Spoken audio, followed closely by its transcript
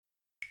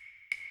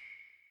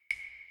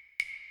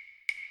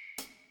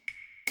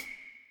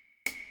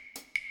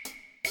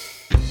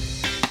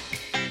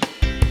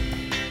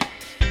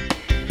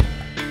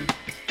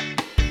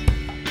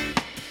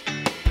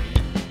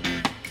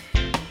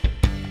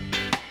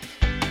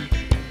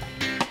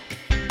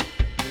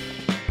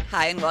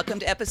Hi, and welcome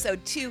to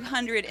episode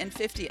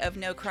 250 of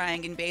No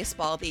Crying in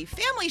Baseball, the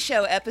family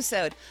show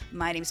episode.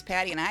 My name's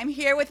Patty, and I'm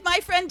here with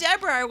my friend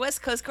Deborah, our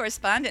West Coast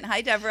correspondent.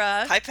 Hi,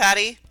 Deborah. Hi,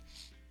 Patty.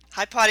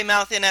 Hi, Potty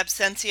Mouth in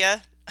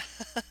absentia.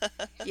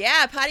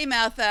 Yeah, Potty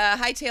Mouth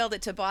hightailed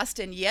it to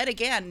Boston yet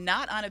again,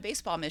 not on a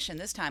baseball mission,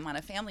 this time on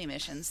a family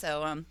mission.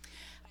 So,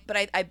 but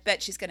I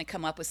bet she's going to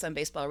come up with some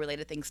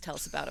baseball-related things to tell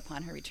us about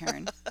upon her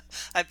return.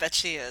 I bet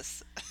she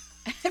is.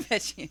 I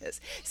bet she is.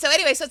 So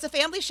anyway, so it's a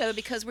family show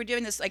because we're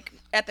doing this like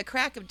at the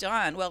crack of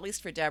dawn, well, at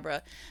least for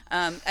Deborah.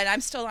 And I'm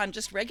still on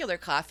just regular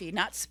coffee,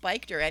 not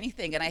spiked or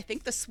anything. And I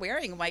think the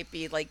swearing might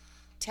be like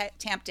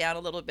tamped down a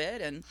little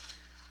bit. And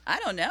I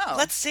don't know.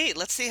 Let's see.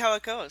 Let's see how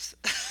it goes.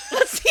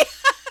 Let's see.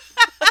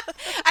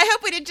 I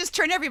hope we didn't just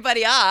turn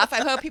everybody off.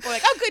 I hope people are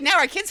like, oh, good, now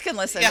our kids can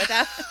listen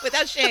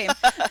without shame.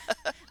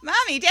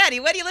 Mommy, Daddy,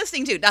 what are you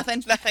listening to?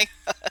 Nothing. Nothing.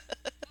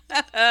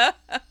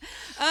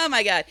 Oh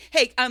my God.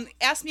 Hey,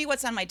 ask me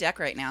what's on my deck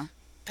right now.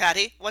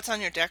 Patty, what's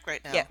on your deck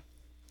right now? Yeah.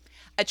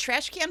 A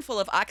trash can full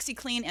of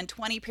OxyClean and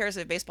 20 pairs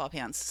of baseball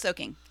pants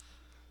soaking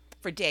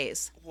for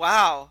days.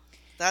 Wow.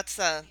 There's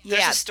a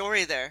Yeah.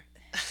 story there.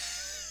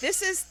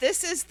 This is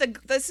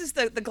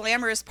the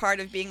glamorous part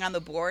of being on the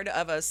board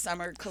of a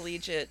summer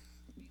collegiate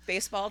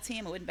baseball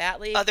team, a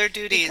bat league. Other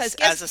duties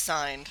as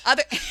assigned.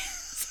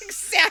 That's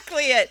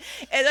exactly it.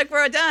 And like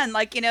we're done.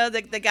 Like, you know,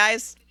 the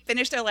guys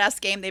finish their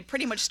last game. They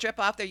pretty much strip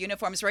off their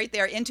uniforms right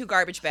there into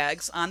garbage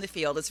bags on the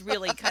field. It's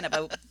really kind of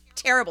a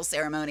terrible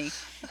ceremony.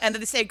 And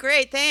then they say,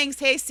 great, thanks,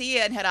 hey, see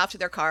ya, and head off to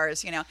their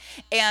cars, you know.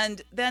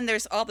 And then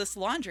there's all this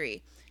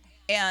laundry.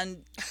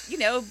 And, you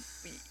know,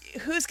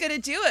 who's going to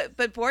do it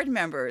but board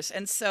members?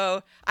 And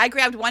so I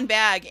grabbed one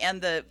bag,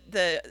 and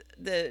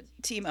the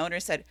team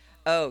owner said,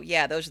 oh,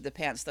 yeah, those are the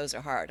pants. Those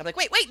are hard. I'm like,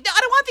 wait, no, I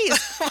don't want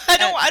these. I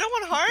don't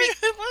want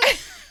hard.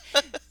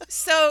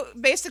 So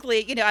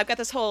basically, you know, I've got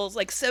this whole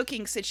like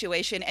soaking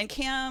situation, and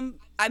Cam,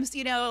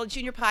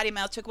 Junior Potty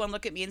Mouth took one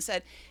look at me and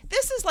said,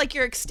 this is like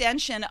your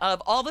extension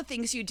of all the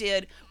things you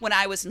did when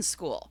I was in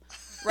school.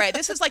 Right.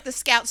 This is like the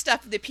scout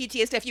stuff, the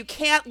PTA stuff. You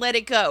can't let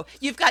it go.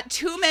 You've got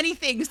too many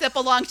things that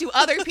belong to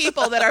other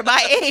people that are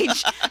my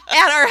age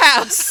at our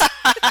house.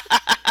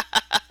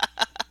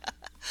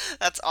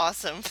 That's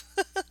awesome.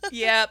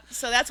 Yep.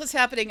 So that's what's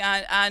happening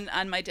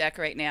on my deck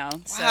right now.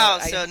 Wow.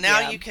 So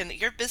now you can,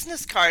 your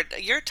business card,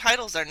 your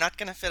titles are not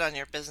going to fit on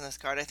your business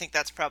card. I think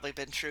that's probably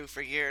been true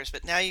for years,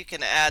 but now you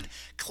can add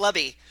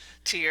Clubby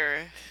to your.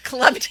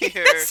 Clubby.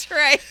 That's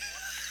right.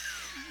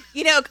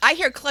 You know, I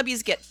hear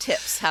clubbies get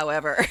tips,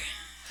 however.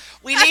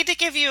 We need to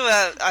give you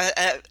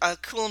a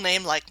cool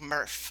name like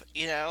Murph,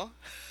 you know?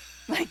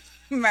 Like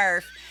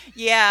Murph.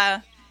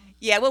 Yeah.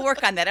 Yeah, we'll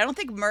work on that. I don't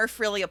think Murph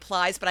really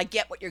applies, but I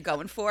get what you're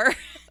going for.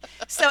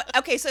 So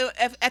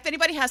if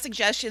anybody has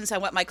suggestions on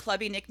what my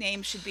clubby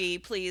nickname should be,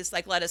 please,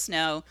 like, let us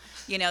know.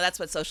 You know, that's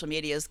what social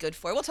media is good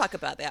for. We'll talk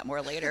about that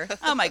more later.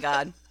 Oh, my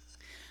God.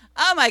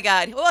 Oh, my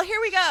God. Well, here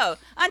we go.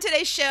 On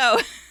today's show,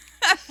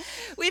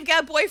 we've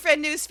got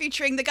boyfriend news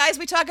featuring the guys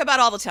we talk about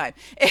all the time.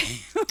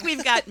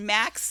 We've got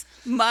Max,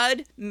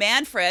 Mud,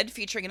 Manfred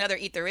featuring another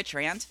Eat the Rich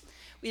rant.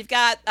 We've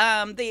got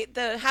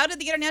the how did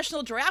the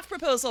international draft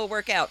proposal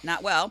work out?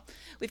 Not well.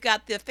 We've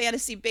got the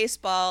fantasy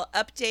baseball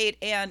update,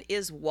 and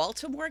is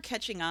Baltimore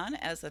catching on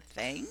as a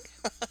thing?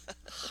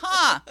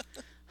 Huh.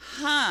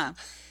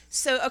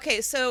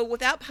 So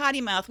without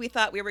Potty Mouth, we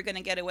thought we were going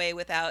to get away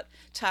without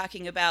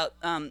talking about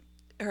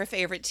her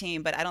favorite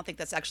team, but I don't think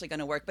that's actually going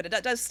to work. But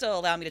it does still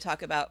allow me to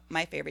talk about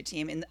my favorite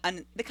team in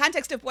the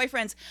context of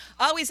boyfriends.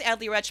 Always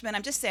Adley Rutschman.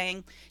 I'm just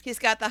saying he's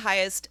got the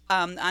highest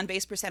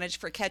on-base percentage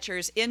for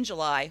catchers in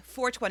July,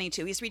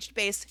 422. He's reached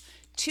base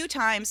 2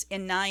 times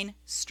in 9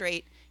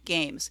 straight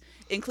games,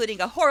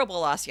 including a horrible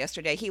loss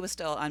yesterday. He was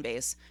still on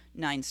base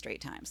 9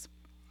 straight times.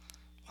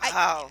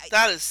 Wow,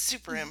 that is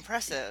super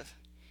impressive.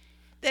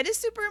 That is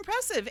super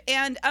impressive.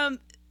 And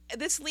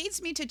this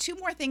leads me to 2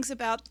 more things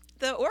about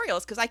the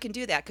Orioles, because I can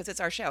do that because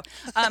it's our show.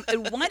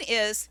 And one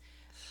is,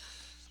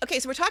 okay,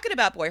 so we're talking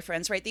about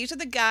boyfriends, right? These are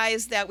the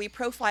guys that we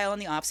profile in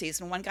the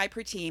offseason, 1 guy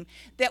per team,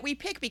 that we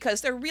pick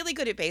because they're really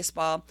good at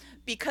baseball,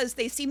 because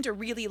they seem to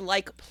really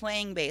like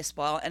playing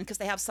baseball, and because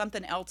they have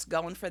something else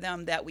going for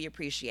them that we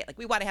appreciate. Like,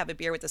 we want to have a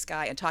beer with this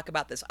guy and talk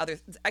about this other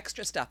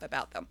extra stuff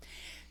about them.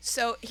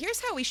 So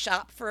here's how we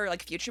shop for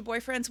like future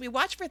boyfriends. We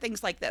watch for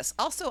things like this.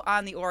 Also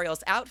on the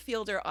Orioles,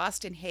 outfielder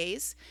Austin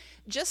Hayes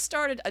just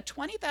started a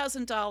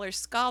 $20,000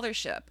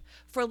 scholarship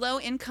for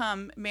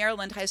low-income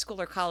Maryland high school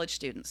or college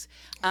students.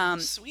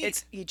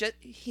 Sweet.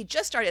 He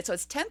just started, so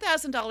it's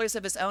 $10,000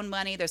 of his own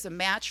money. There's a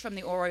match from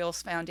the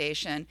Orioles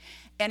Foundation,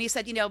 and he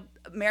said, you know,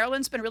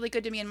 Maryland's been really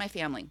good to me and my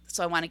family,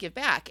 so I want to give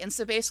back. And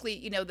so basically,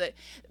 you know,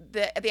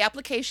 the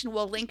application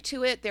will link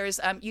to it. There's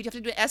you have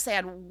to do an essay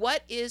on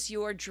what is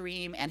your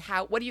dream and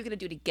what are you going to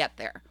do to get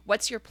there?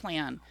 What's your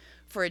plan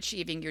for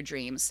achieving your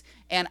dreams?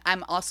 And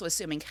I'm also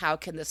assuming, how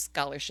can this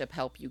scholarship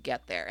help you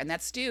get there? And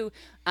that's due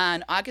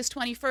on August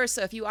 21st.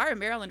 So if you are a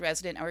Maryland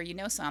resident or you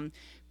know some,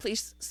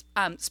 please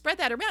spread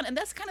that around. And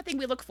that's the kind of thing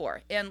we look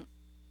for in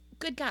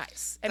good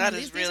guys. That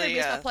is really,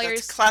 that's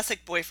a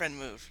classic boyfriend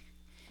move.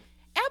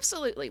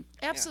 Absolutely,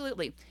 Yeah.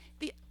 absolutely.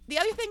 The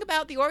other thing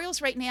about the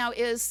Orioles right now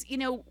is,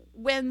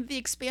 when the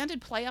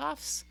expanded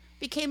playoffs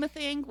became a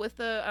thing with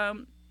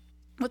the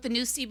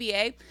new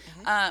CBA,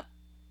 Hmm. uh,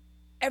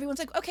 everyone's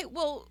like, okay,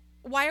 well,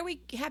 why are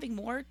we having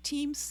more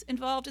teams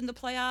involved in the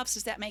playoffs?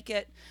 Does that make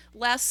it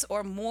less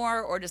or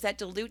more, or does that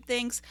dilute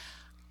things?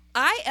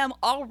 I am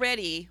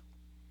already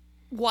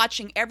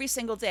watching every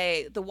single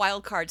day the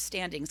wild card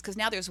standings because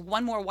now there's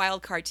one more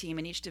wild card team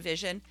in each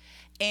division,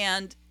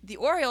 and the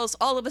Orioles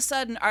all of a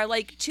sudden are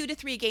like 2 to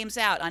 3 games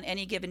out on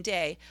any given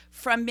day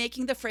from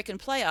making the freaking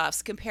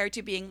playoffs compared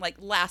to being like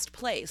last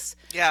place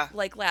Yeah.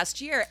 like last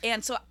year.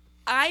 And so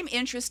I'm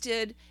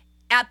interested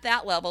at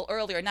that level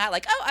earlier, not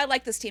like, oh, I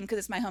like this team because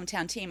it's my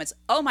hometown team. It's,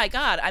 oh my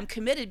god, I'm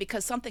committed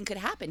because something could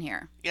happen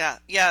here. Yeah,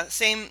 yeah,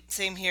 same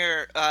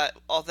here.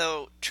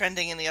 Although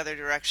trending in the other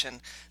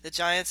direction, the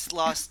Giants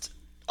lost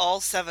all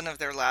seven of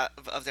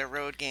their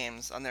road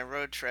games on their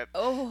road trip,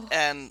 Oh,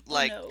 and oh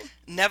like no.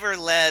 never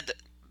led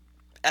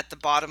at the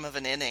bottom of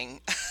an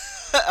inning,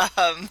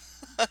 um,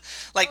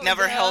 like Oh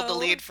never held the no.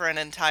 lead for an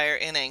entire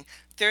inning.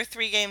 They're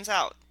 3 games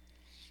out.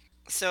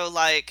 So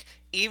like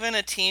even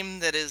a team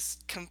that is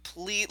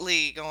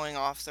completely going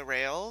off the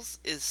rails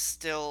is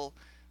still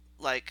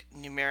like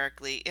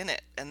numerically in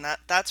it, and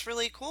that's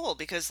really cool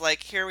because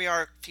like here we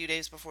are a few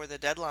days before the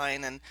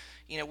deadline, and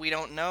we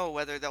don't know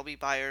whether there'll be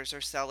buyers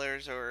or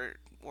sellers or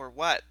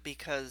what,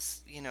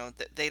 because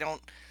they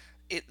don't,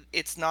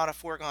 it's not a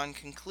foregone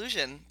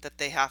conclusion that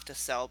they have to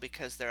sell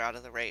because they're out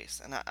of the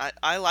race, and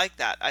I like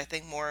that. I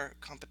think more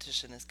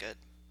competition is good.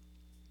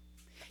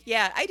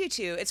 Yeah, I do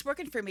too. It's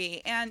working for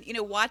me. And,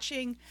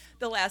 watching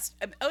the last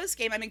O's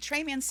game, I mean,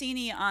 Trey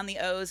Mancini on the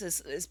O's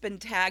has been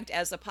tagged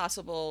as a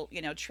possible,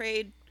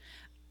 trade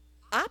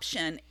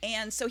option.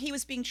 And so he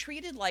was being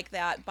treated like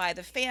that by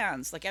the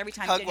fans. Like every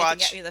time he Hug did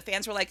anything, watch. the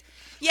fans were like,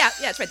 yeah,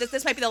 yeah, that's right.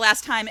 This might be the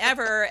last time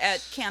ever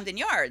at Camden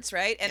Yards,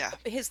 right? And Yeah.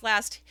 his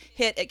last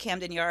hit at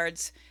Camden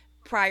Yards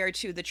prior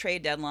to the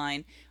trade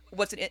deadline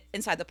was an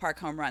inside the park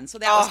home run. So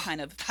that was Oh, kind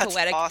of that's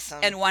poetic awesome.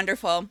 and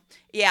wonderful.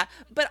 Yeah.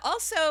 But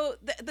also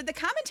the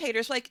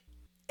commentators like,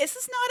 this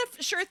is not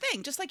a sure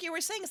thing. Just like you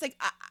were saying, it's like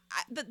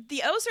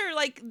the O's are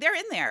like, they're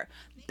in there.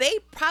 They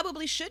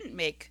probably shouldn't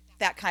make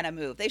that kind of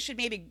move. They should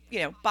maybe,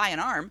 buy an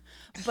arm,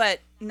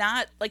 but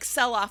not like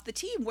sell off the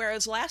team.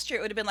 Whereas last year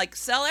it would have been like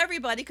sell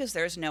everybody because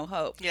there's no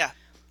hope. Yeah.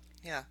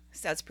 Yeah.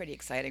 So that's pretty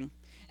exciting.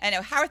 I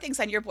know. How are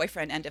things on your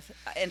boyfriend end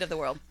of the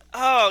world?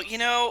 Oh,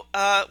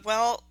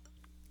 well,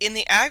 in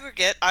the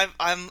aggregate,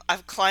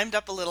 I've climbed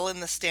up a little in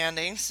the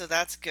standings, so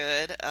that's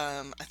good.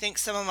 I think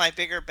some of my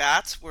bigger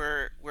bats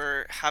were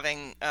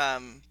having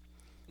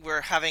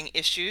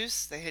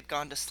issues. They had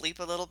gone to sleep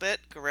a little bit,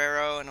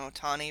 Guerrero and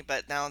Otani,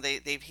 but now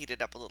they've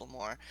heated up a little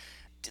more.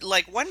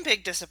 Like one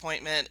big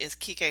disappointment is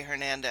Kike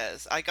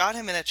Hernandez. I got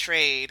him in a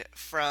trade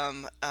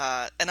from,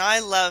 and I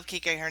love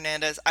Kike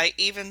Hernandez. I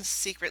even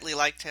secretly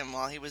liked him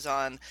while he was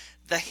on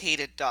the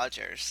hated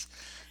Dodgers.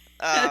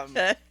 Um,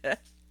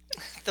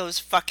 those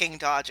fucking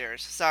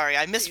Dodgers. Sorry,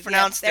 I Yeah,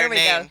 mispronounced their there we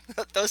go.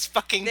 name. Those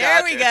fucking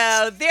There we Dodgers.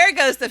 go. There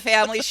goes the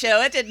family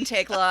show. It didn't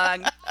take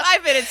long.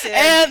 5 minutes in,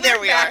 And there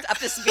we're we are. back up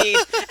to speed.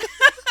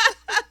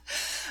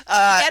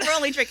 Uh, And we're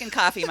only drinking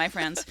coffee, my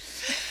friends.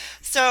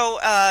 so,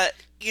 I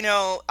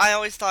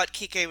always thought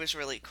Kike was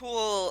really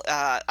cool.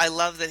 I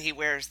love that he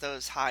wears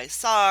those high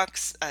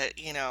socks. I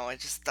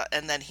just thought,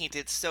 and then he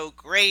did so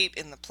great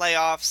in the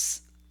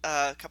playoffs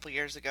a couple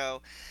years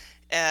ago.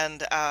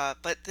 And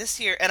but this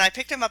year, and I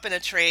picked him up in a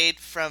trade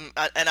from,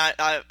 and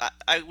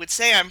I would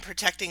say I'm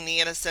protecting the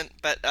innocent,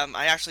 but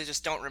I actually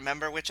just don't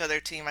remember which other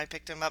team I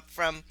picked him up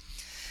from.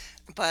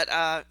 But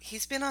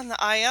he's been on the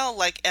IL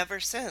like ever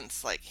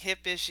since, like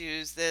hip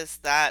issues, this,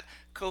 that,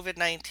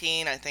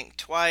 COVID-19, I think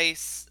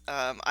twice.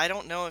 I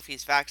don't know if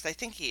he's vaxxed. I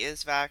think he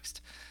is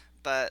vaxxed,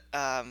 but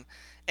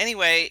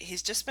anyway,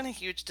 he's just been a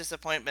huge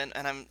disappointment,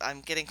 and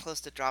I'm getting close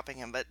to dropping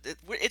him. But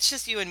it's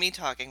just you and me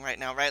talking right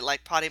now, right?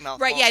 Like potty mouth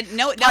Right, won't yeah,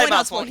 no potty one else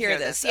mouth will won't hear hear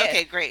this. this. Yeah.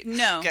 Okay, great,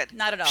 No, good.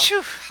 not at all.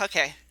 Phew,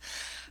 okay.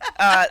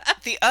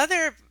 The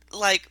other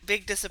like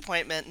big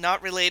disappointment,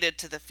 not related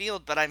to the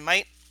field, but I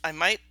might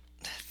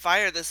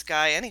fire this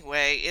guy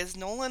anyway, is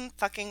Nolan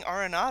fucking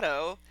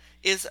Arenado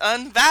is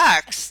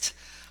unvaxxed.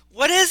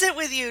 What is it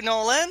with you,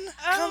 Nolan?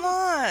 Come Um,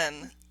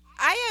 on.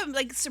 I am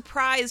like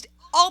surprised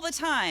all the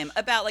time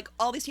about like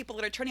all these people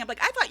that are turning up.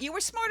 Like, I thought you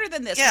were smarter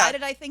than this. Yeah. Why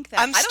did I think that?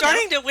 I'm I don't know.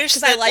 starting to wish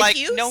Because I that like like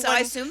you, no so I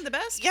one assume the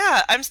best.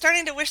 Yeah, I'm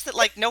starting to wish that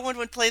like no one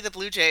would play the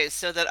Blue Jays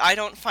so that I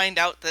don't find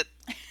out that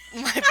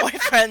my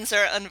boyfriends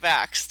are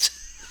unvaxxed.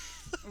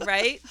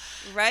 Right?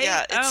 Right?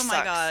 Yeah, it Oh my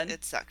sucks. god.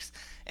 It sucks.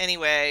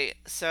 Anyway,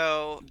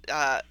 so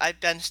I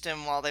benched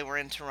him while they were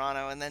in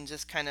Toronto, and then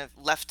just kind of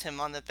left him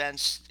on the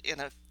bench in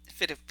a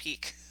fit of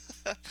pique.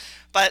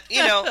 But,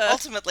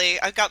 ultimately,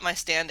 I've got my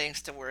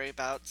standings to worry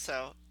about,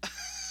 so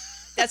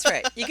That's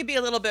right. You could be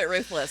a little bit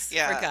ruthless, for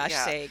yeah, gosh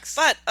yeah. sakes.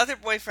 But other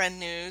boyfriend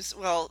news,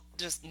 well,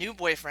 just new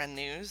boyfriend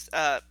news.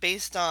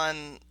 Based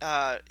on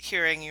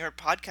hearing your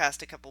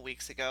podcast a couple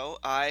weeks ago,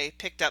 I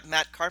picked up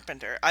Matt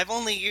Carpenter. I've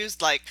only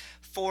used like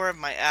 4 of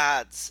my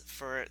ads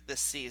for this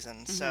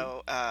season, Hmm.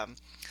 so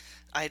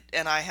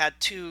I had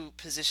two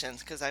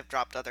positions because I've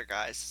dropped other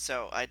guys.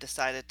 So I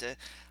decided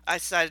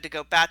to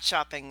go bat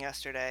shopping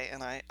yesterday,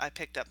 and I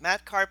picked up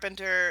Matt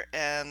Carpenter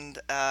and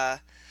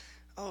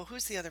oh,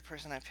 who's the other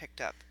person I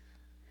picked up?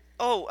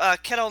 Oh,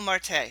 Kettle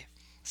Marte.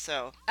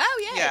 So,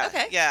 Oh, yay. yeah,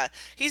 Okay. yeah.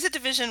 He's a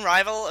division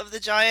rival of the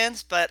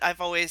Giants, but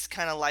I've always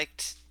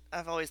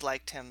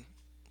liked him.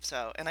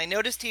 So, and I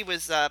noticed he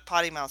was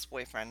Potty Mouth's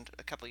boyfriend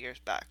a couple years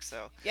back.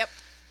 So, Yep.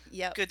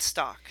 Yep. good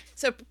stock.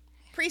 So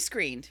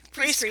pre-screened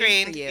for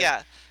Pre-screened, you.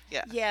 yeah,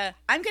 yeah. Yeah,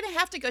 I'm gonna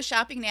have to go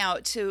shopping now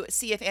to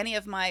see if any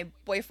of my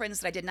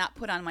boyfriends that I did not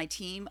put on my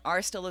team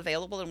are still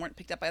available and weren't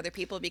picked up by other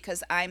people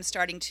because I'm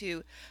starting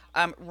to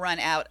run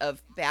out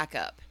of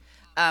backup.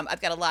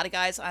 I've got a lot of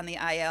guys on the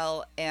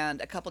IL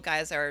and a couple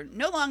guys are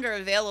no longer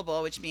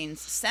available, which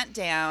means sent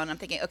down. I'm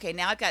thinking, okay,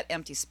 now I've got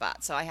empty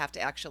spots, so I have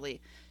to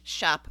actually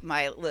shop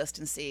my list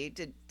and see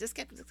did this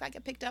guy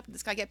get picked up? Did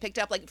this guy get picked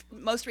up? Like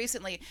most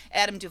recently,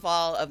 Adam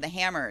Duvall of the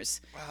Hammers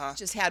Uh-huh.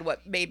 just had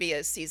what maybe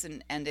a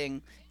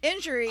season-ending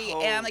injury,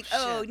 and I'm Oh, like,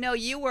 oh shit. no,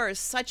 you were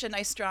such a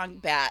nice strong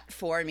bat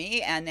for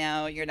me, and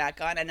now you're not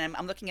gone. And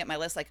I'm looking at my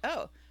list like,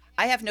 oh,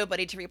 I have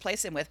nobody to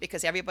replace him with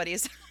because everybody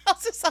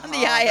else is on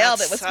the Oh, IL that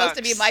that was supposed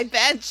to be sucks. my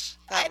bench.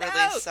 I That know.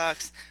 really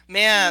sucks.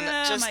 Man,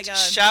 Oh my just god.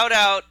 shout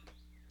out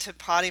to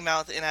Potty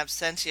Mouth in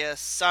absentia.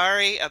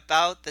 Sorry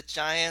about the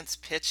Giants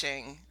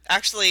pitching.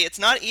 Actually, it's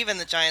not even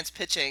the Giants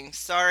pitching.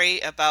 Sorry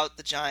about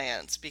the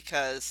Giants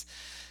because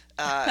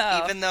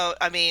Oh, even though,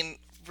 I mean,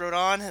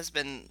 Rodon has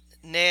been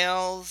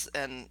nails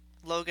and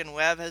Logan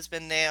Webb has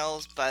been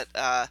nails, but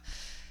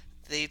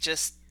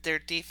their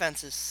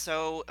defense is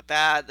so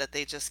bad that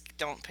they just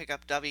don't pick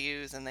up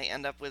W's and they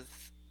end up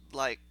with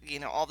like,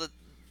 all the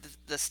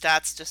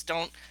stats just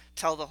don't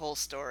tell the whole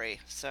story.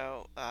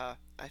 So,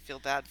 I feel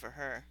bad for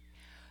her.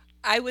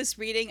 I was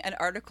reading an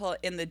article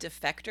in the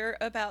Defector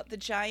about the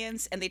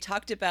Giants, and they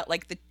talked about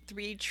like the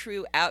three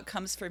true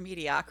outcomes for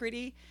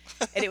mediocrity,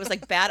 and it was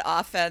like bad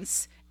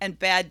offense and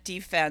bad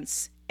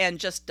defense and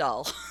just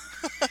dull.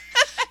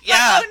 Like,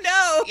 Yeah, oh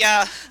no,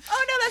 yeah.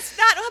 oh no, that's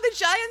not how the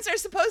Giants are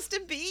supposed to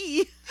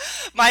be.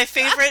 My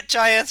favorite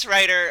Giants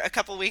writer a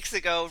couple weeks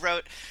ago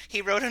wrote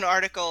an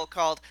article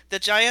called "The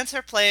Giants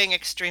are playing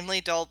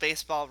extremely dull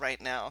baseball right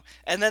now."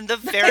 And then the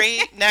very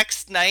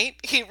next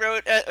night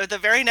the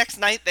very next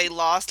night they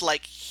lost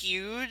like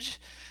huge,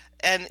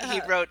 and he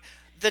Uh, wrote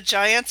 "The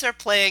Giants are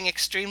playing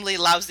extremely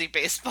lousy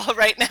baseball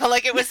right now."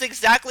 Like it was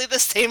exactly the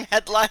same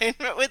headline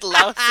but with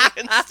lousy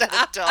instead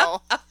of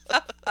dull.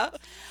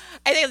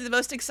 I think the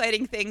most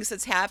exciting things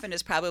that's happened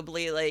is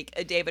probably like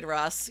a David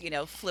Ross,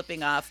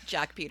 flipping off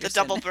Jock The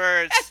double Peterson,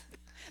 birds.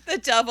 the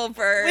double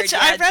bird. Which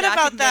I Yeah, read Jock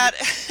about and the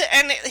that,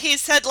 and he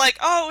said like,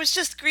 "Oh, it was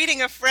just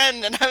greeting a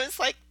friend," and I was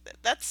like,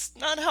 "That's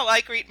not how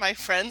I greet my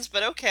friends,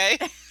 but okay,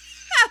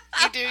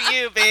 you do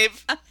you, babe."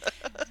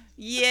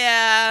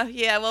 Yeah,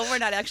 yeah. Well, we're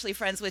not actually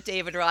friends with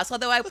David Ross,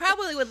 although I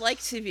probably would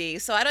like to be.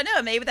 So I don't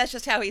know. Maybe that's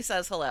just how he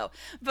says hello.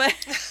 But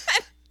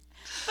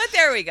but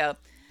there we go.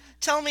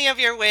 Tell me of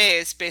your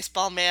ways,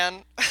 baseball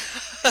man.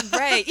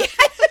 Right.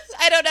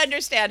 I don't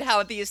understand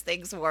how these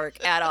things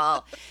work at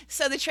all.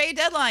 So the trade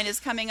deadline is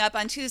coming up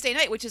on Tuesday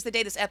night, which is the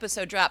day this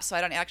episode drops. So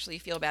I don't actually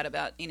feel bad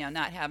about,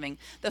 not having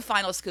the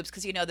final scoops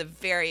because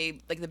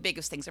the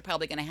biggest things are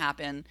probably going to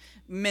happen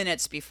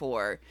minutes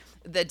before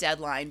the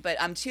deadline. But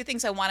two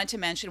things I wanted to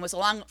mention was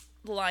along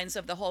the lines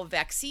of the whole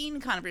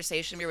vaccine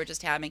conversation we were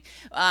just having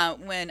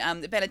when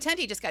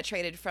Benintendi just got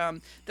traded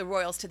from the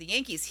Royals to the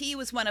Yankees. He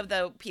was one of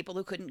the people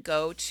who couldn't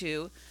go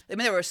to. I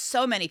mean, there were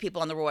so many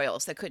people on the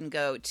Royals that couldn't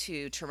go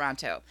to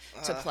Toronto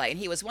to Uh, play, and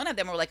he was one of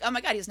them. We're like, oh my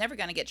God, he's never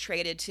going to get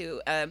traded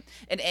to an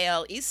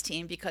AL East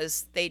team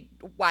because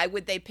why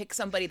would they pick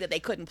somebody that they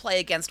couldn't play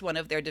against one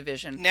of their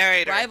division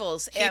Narrator.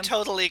 rivals? He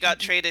totally got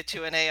traded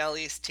to an AL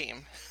East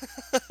team.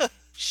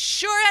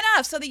 Sure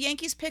enough, so the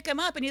Yankees pick him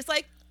up, and he's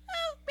like,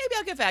 oh, maybe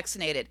I'll get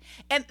vaccinated.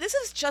 And this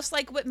is just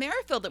like what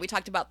Merrifield that we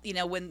talked about,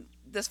 when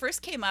this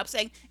first came up,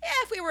 saying,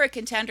 if we were a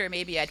contender,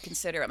 maybe I'd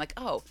consider. I'm like,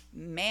 oh,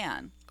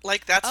 man.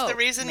 Like that's the Oh,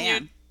 reason you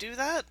man. do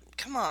that?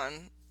 Come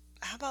on.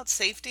 How about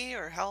safety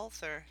or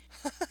health or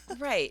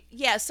Right.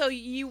 Yeah, so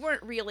you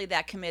weren't really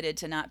that committed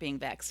to not being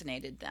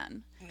vaccinated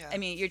then. yeah. I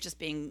mean, you're just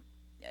being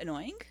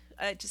annoying,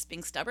 just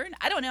being stubborn.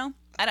 I don't know.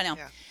 I don't know.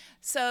 Yeah.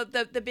 So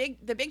the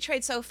big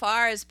trade so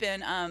far has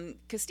been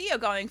Castillo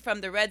going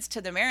from the Reds to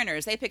the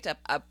Mariners. They picked up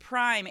a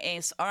prime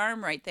ace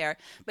arm right there.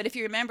 But if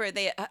you remember,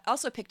 they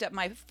also picked up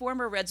my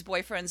former Reds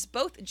boyfriends,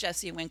 both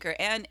Jesse Winker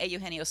and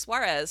Eugenio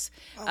Suarez,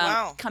 Oh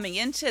wow. coming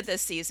into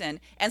this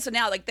season. And so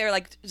now they're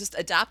just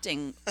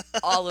adopting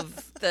all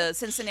of the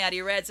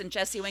Cincinnati Reds. And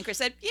Jesse Winker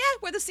said, "Yeah,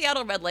 we're the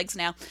Seattle Redlegs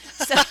now."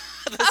 So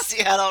The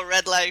Seattle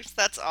Redlegs.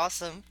 That's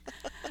awesome.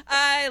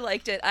 I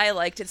liked it. I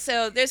liked it.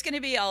 So there's going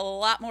to be a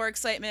lot more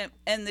excitement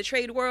in the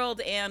trade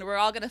world, and we're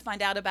all going to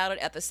find out about it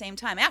at the same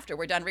time after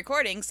we're done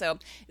recording. So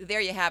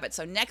there you have it.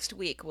 So next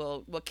week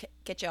we'll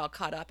get you all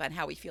caught up on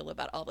how we feel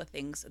about all the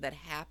things that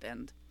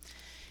happened.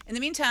 In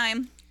the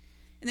meantime,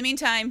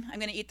 I'm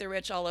going to eat the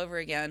rich all over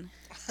again.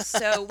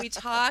 So we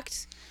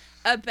talked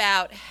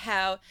about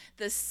how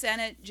the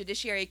Senate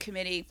Judiciary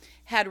Committee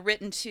had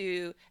written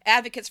to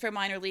advocates for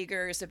minor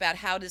leaguers about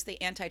how does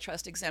the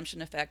antitrust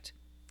exemption affect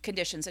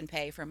conditions and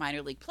pay for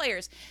minor league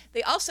players.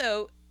 They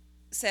also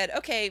said,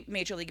 okay,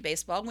 Major League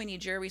Baseball, we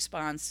need your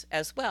response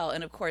as well.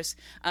 And of course,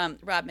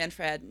 Rob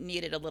Manfred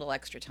needed a little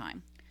extra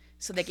time.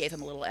 So they gave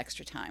him a little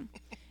extra time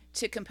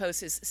to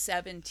compose his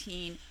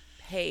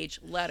 17-page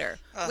letter.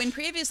 When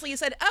previously he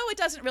said, oh, it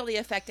doesn't really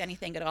affect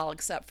anything at all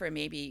except for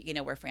maybe,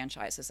 where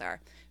franchises are.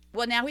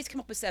 Well, now he's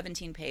come up with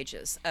 17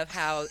 pages of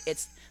how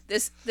it's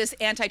this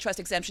antitrust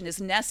exemption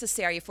is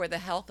necessary for the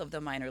health of the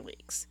minor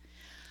leagues.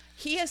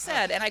 He has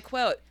said, and I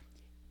quote,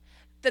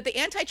 that the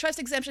antitrust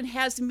exemption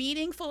has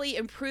meaningfully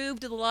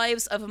improved the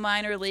lives of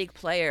minor league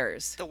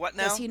players. The what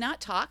now? Does he not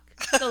talk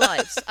the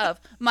lives of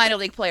minor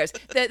league players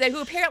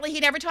who apparently he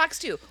never talks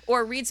to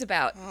or reads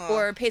about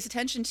or pays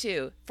attention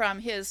to from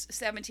his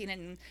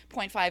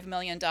 $17.5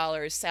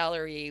 million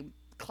salary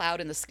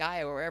cloud in the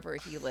sky or wherever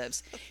he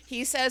lives?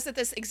 He says that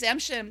this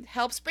exemption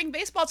helps bring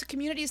baseball to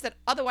communities that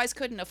otherwise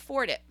couldn't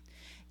afford it.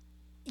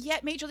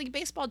 Yet Major League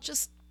Baseball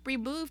just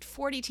removed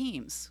 40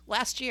 teams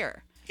last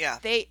year. Yeah.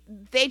 They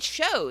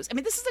chose. I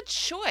mean, this is a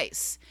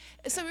choice.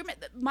 So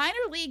remember, minor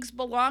leagues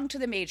belong to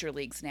the major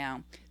leagues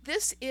now.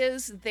 This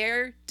is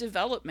their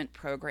development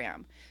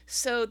program.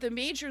 So the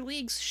major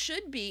leagues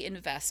should be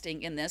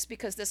investing in this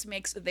because this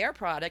makes their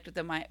product at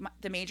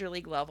the major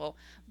league level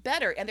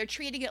better. And they're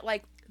treating it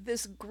like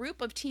this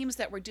group of teams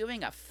that we're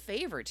doing a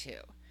favor to.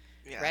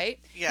 Yeah. Right?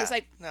 Yeah.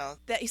 No.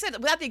 He said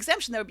that without the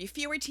exemption, there would be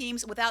fewer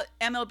teams. Without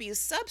MLB's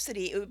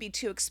subsidy, it would be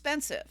too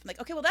expensive. I'm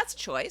like, okay, well, that's a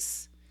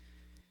choice.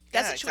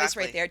 That's a choice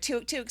right there.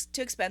 Too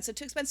expensive.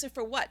 Too expensive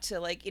for what?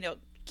 To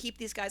keep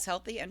these guys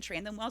healthy and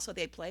train them well so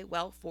they play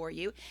well for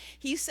you.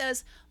 He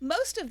says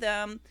most of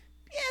them,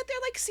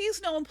 they're like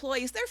seasonal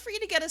employees. They're free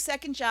to get a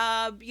second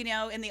job,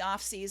 in the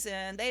off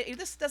season.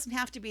 This doesn't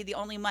have to be the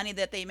only money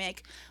that they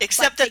make.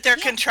 Except that they're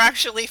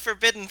contractually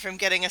forbidden from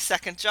getting a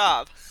second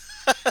job.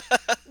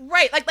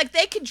 Right, like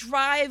they could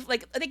drive,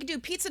 like they could do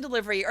pizza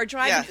delivery or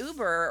drive an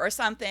Uber or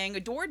something, a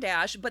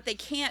DoorDash, but they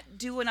can't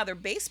do another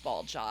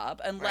baseball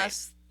job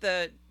unless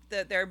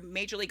their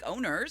major league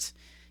owners,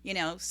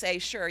 say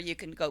sure you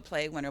can go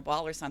play winter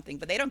ball or something,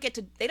 but they don't get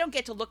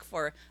to look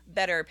for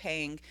better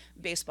paying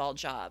baseball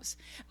jobs.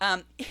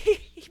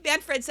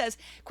 Manfred says,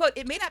 quote,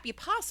 it may not be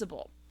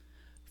possible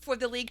for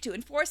the league to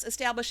enforce,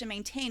 establish, and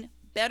maintain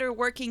better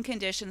working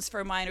conditions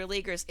for minor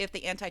leaguers if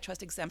the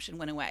antitrust exemption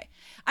went away.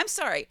 I'm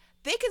sorry,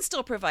 they can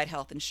still provide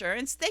health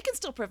insurance, they can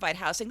still provide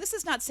housing. This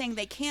is not saying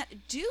they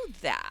can't do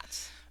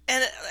that.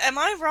 And am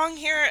I wrong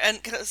here?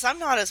 And because I'm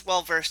not as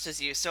well versed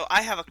as you, so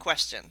I have a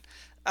question.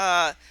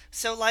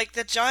 So like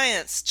the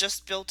Giants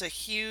just built a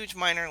huge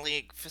minor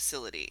league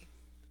facility.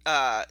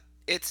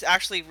 It's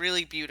actually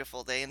really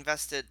beautiful. They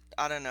invested,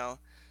 I don't know,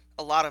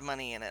 a lot of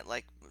money in it,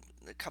 like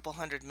a couple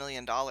 $100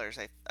 million,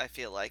 I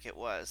feel like it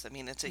was. I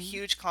mean, it's a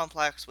huge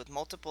complex with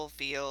multiple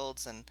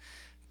fields and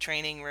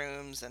training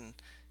rooms and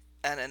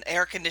an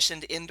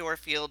air-conditioned indoor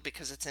field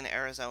because it's in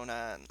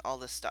Arizona and all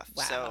this stuff.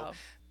 Wow. So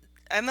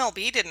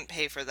MLB didn't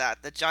pay for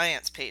that. The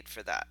Giants paid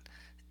for that.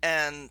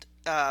 And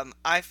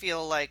I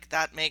feel like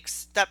that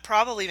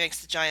probably makes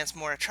the Giants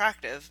more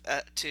attractive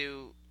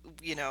to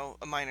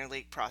a minor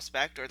league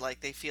prospect, or like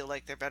they feel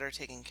like they're better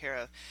taken care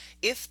of.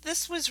 If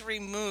this was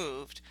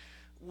removed,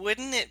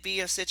 wouldn't it be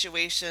a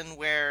situation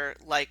where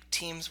like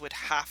teams would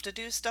have to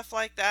do stuff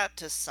like that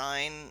to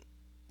sign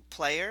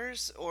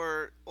players,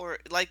 or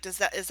like does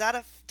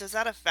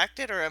that affect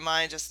it, or am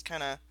I just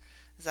kind of,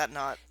 is that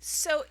not?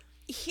 So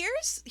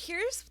here's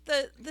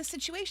the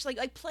situation.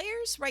 Like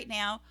players right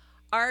now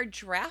are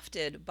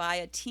drafted by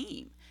a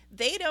team.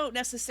 They don't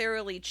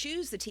necessarily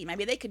choose the team. I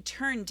mean, they could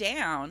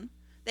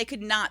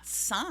not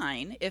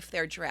sign if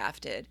they're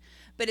drafted,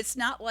 but it's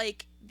not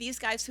like these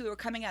guys who are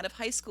coming out of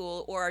high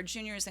school or are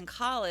juniors in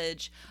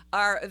college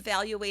are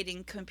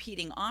evaluating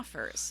competing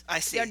offers. I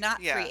see. They're not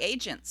free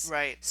agents.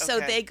 Right. So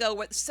okay. they go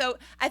with, so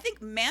I think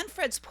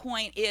Manfred's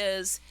point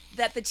is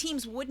that the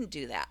teams wouldn't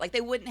do that. Like they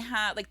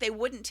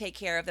wouldn't take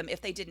care of them if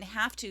they didn't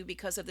have to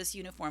because of this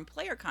uniform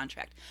player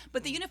contract.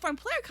 But the uniform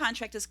player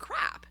contract is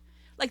crap.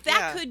 Like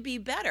that could be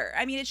better.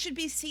 I mean, it should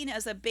be seen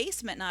as a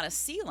basement, not a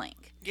ceiling.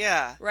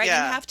 Yeah. Right?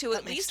 Yeah, you have to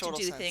at least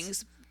do sense.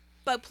 things,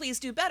 but please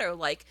do better.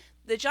 Like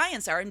the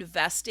Giants are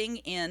investing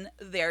in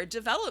their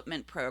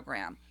development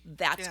program.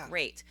 That's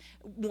great.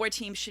 More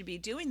teams should be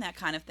doing that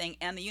kind of thing.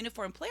 And the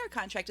uniform player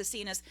contract is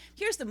seen as,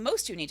 here's the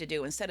most you need to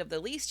do instead of the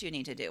least you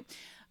need to do.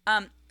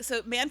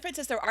 So Manfred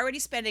says they're already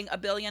spending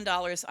 $1 billion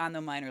on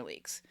the minor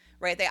leagues,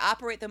 right? They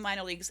operate the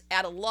minor leagues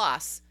at a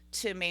loss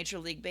to Major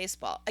League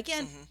Baseball.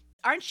 Again,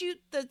 aren't you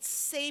the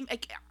same?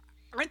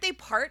 Aren't they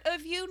part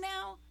of you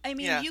now? I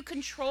mean, you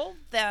control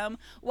them.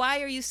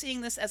 Why are you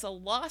seeing this as a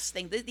loss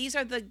thing? These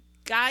are the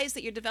guys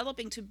that you're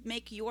developing to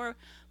make your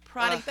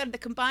product better. The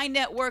combined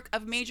net worth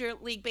of Major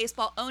League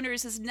Baseball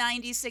owners is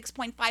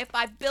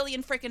 $96.55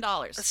 billion freaking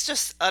dollars. It's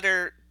just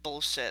utter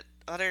bullshit.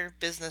 Utter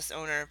business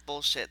owner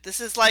bullshit.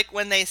 This is like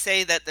when they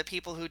say that the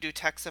people who do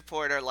tech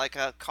support are like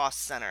a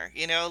cost center.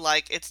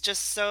 Like it's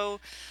just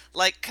so,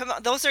 like, come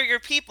on, those are your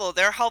people.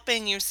 They're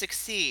helping you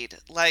succeed.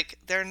 Like,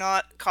 they're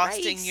not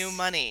costing Right. you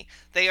money.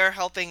 They are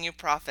helping you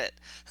profit.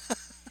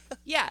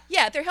 Yeah,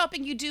 they're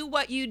helping you do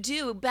what you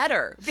do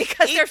better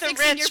because Eat they're the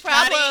fixing rich, your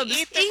Patty. problems.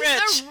 Eat the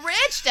rich. The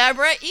rich,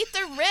 Deborah. Eat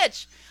the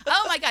rich.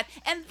 Oh my God.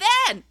 And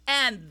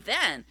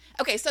then,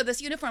 okay, so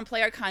this uniform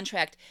player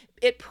contract,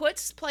 it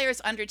puts players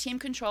under team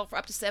control for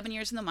up to 7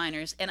 years in the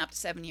minors and up to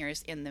 7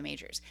 years in the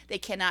majors. They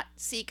cannot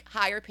seek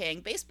higher paying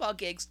baseball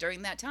gigs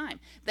during that time.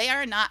 They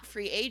are not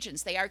free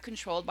agents. They are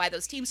controlled by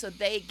those teams, so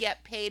they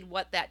get paid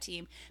what that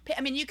team pay.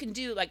 I mean, you can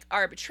do like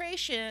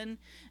arbitration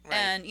Right.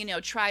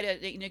 and, try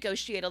to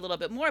negotiate a little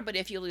bit more, but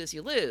if you lose,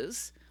 you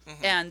lose.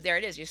 And there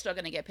it is. You're still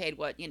going to get paid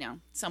what,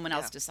 someone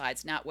else Yeah.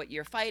 decides, not what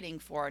you're fighting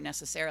for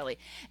necessarily.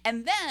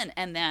 And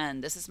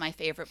then this is my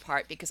favorite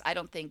part because I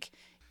don't think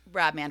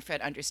Rob Manfred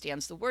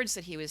understands the words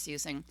that he was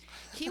using.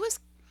 He was,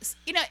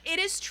 it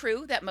is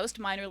true that most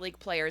minor league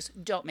players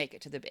don't make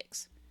it to the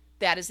bigs.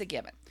 That is a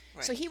given.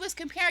 Right. So he was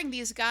comparing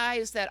these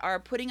guys that are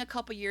putting a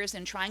couple years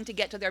in trying to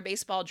get to their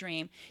baseball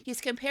dream.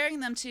 He's comparing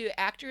them to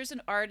actors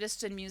and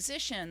artists and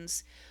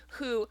musicians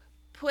who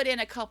put in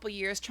a couple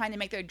years trying to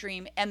make their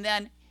dream and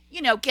then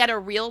get a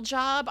real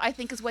job, I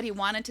think is what he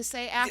wanted to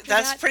say after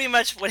that. That's pretty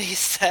much what he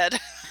said.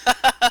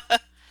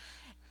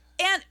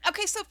 And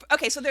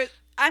so there.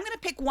 I'm going to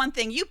pick one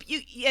thing. You,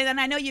 and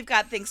I know you've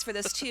got things for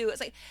this too. It's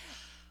like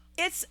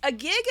it's a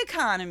gig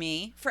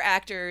economy for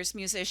actors,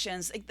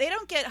 musicians. Like, they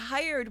don't get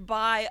hired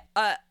by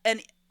a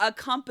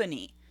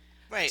company.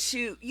 Right.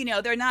 To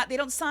they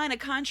don't sign a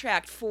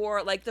contract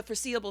for like the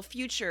foreseeable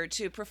future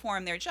to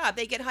perform their job.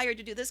 They get hired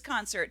to do this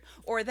concert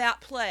or that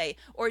play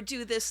or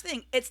do this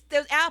thing. It's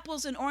the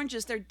apples and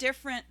oranges. They're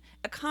different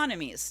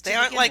economies. They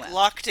aren't like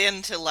locked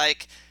into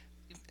like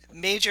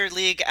major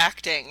league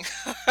acting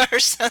or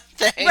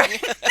something.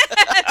 Right.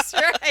 That's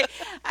right.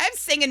 I'm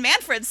singing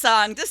Manfred's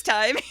song this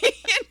time.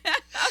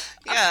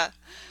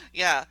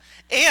 Yeah.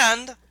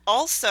 And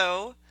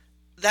also,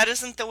 that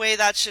isn't the way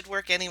that should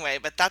work anyway,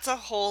 but that's a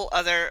whole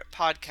other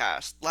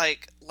podcast.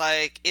 Like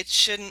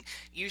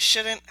you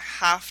shouldn't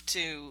have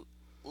to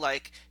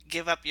like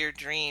give up your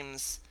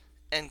dreams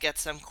and get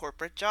some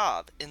corporate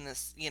job in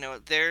this.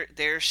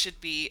 There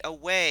should be a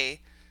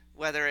way,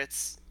 whether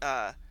it's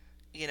I'm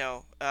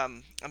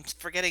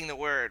forgetting the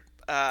word,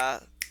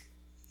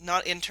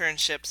 not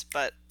internships,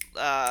 but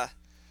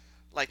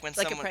like when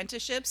like someone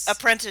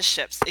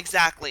apprenticeships,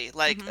 exactly,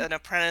 like an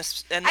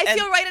apprentice. I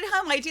feel right at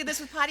home. I do this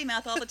with potty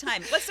mouth all the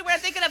time. What's the word? I'm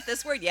thinking of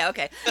this word. Yeah,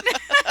 okay.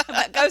 Go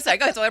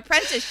ahead. So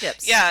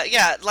apprenticeships.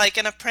 Yeah, like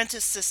an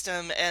apprentice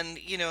system, and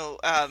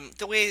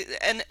the way,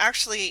 and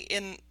actually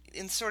in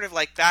sort of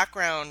like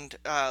background,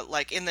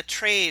 like in the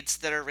trades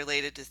that are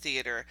related to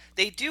theater,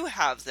 they do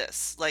have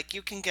this. Like,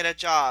 you can get a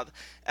job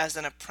as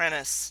an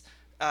apprentice,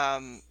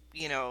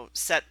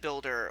 set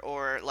builder,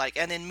 or like,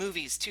 and in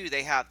movies too,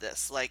 they have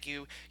this. Like,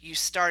 you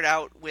start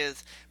out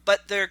with,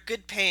 but they're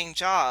good paying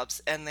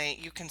jobs, and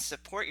you can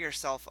support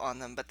yourself on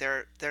them, but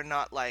they're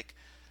not like,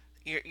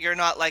 you're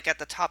not like at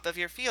the top of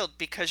your field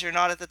because you're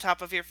not at the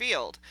top of your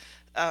field.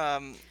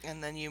 And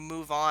then you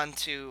move on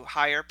to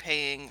higher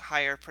paying,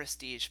 higher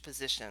prestige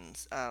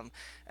positions.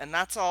 And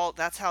that's how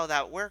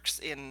that works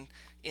in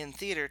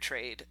theater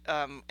trade.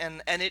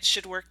 And it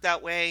should work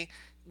that way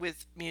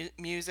with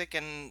music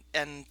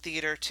and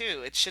theater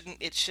too. It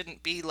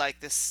shouldn't be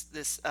like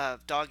this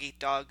dog eat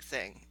dog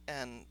thing.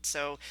 And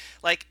so,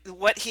 like,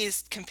 what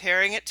he's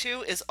comparing it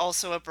to is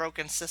also a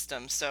broken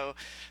system. So,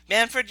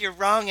 Manfred, you're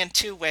wrong in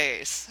 2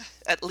 ways,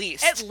 at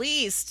least. At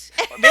least.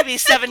 Or maybe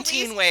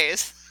 17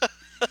 ways.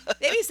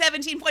 Maybe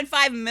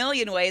 17.5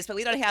 million ways, but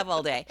we don't have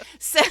all day.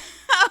 So,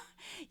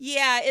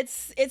 yeah,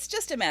 it's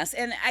just a mess.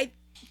 And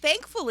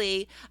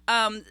thankfully,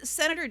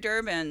 Senator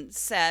Durbin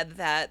said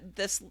that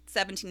this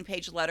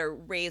 17-page letter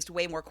raised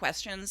way more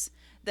questions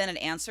than it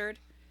answered.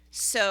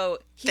 So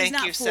he's Thank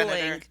not you, fooling.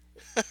 Senator.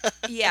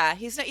 Yeah,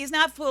 he's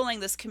not fooling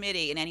this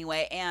committee in any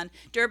way. And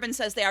Durbin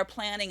says they are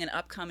planning an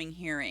upcoming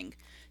hearing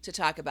to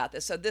talk about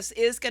this. So this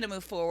is going to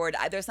move forward.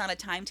 There's not a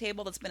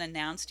timetable that's been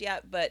announced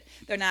yet, but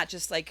they're not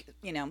just like,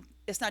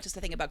 it's not just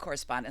a thing about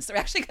correspondence. They're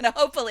actually going to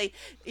hopefully,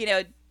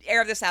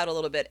 air this out a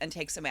little bit and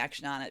take some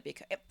action on it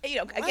because,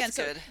 again, that's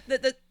so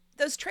good.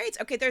 those trades,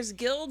 okay, there's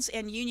guilds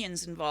and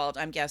unions involved,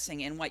 I'm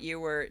guessing, in what you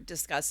were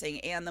discussing,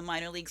 and the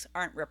minor leagues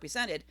aren't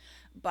represented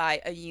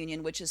by a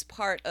union, which is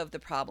part of the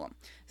problem.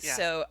 Yeah.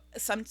 So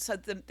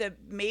the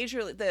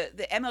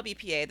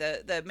MLBPA,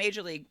 the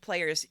Major League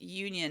Players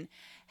Union,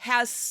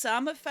 has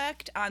some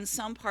effect on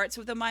some parts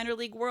of the minor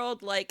league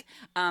world, like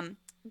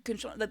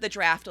control the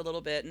draft a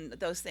little bit and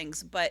those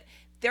things, but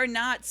they're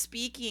not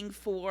speaking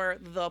for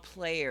the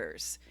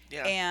players.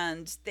 Yeah.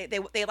 And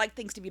they like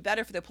things to be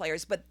better for the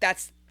players, but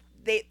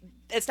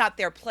it's not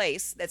their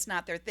place. That's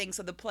not their thing.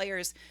 So the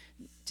players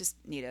just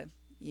need a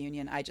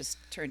union. I just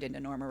turned into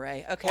Norma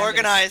Ray. Okay,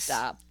 Organize.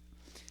 Stop.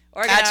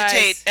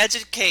 Agitate, Organize.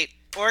 educate,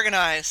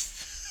 organize.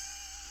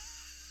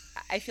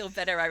 I feel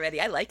better already.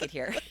 I like it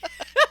here.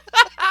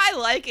 I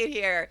like it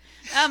here.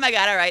 Oh my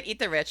God. All right. Eat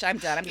the rich. I'm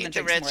done. I'm going to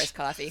Eat the drink some more rich.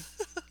 coffee.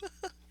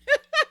 All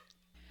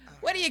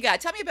What do right. you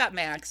got? Tell me about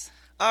Max.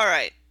 All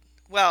right.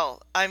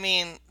 Well, I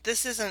mean,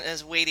 this isn't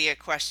as weighty a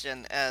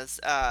question Thank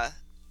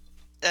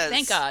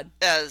as God.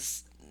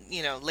 as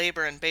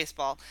labor in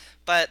baseball.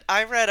 But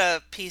I read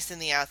a piece in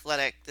the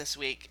Athletic this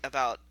week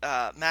about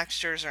Max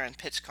Scherzer and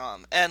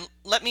PitchCom, and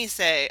let me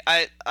say,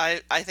 I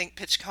think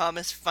PitchCom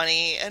is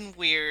funny and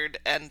weird,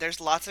 and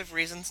there's lots of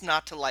reasons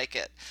not to like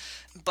it.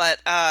 But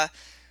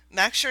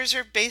Max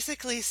Scherzer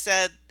basically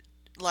said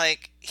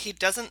like he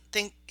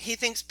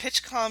thinks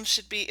PitchCom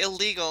should be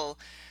illegal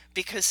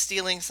because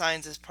stealing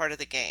signs is part of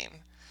the game,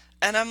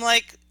 and I'm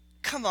like,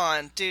 come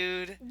on,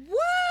 dude.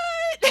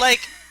 What?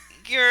 Like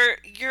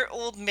your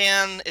old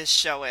man is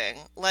showing.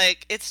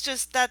 Like it's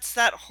just that's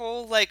that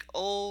whole like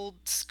old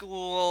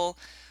school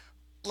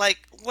like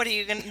what are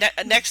you gonna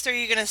next are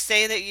you gonna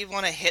say that you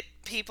want to hit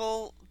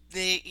people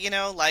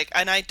like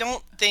and I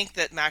don't think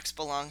that Max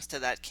belongs to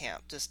that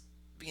camp just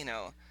you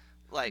know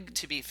like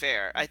to be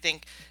fair I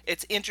think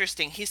it's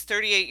interesting he's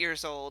 38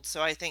 years old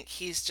so I think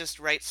he's just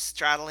right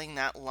straddling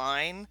that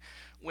line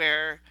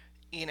where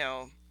you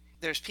know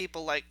there's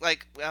people like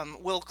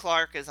Will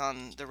Clark is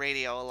on the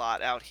radio a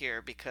lot out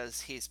here because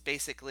he's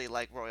basically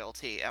like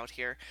royalty out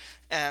here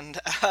and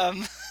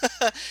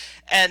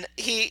and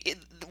he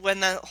when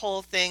the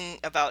whole thing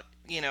about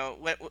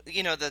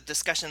the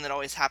discussion that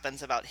always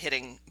happens about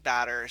hitting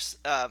batters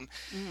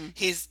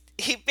Mhm.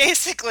 he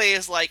basically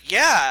is like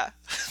yeah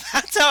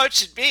that's how it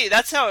should be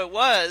that's how it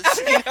was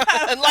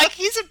and like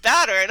he's a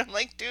batter and I'm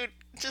like dude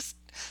just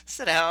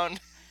sit down.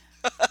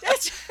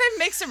 That's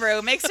make some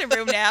room. Make some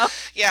room now.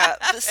 Yeah,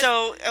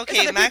 so There's okay,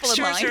 other people Max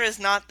in Scherzer mind. is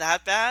not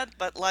that bad,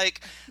 but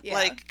Yeah.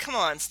 like come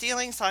on,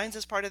 stealing signs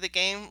is part of the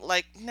game.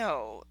 Like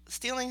no,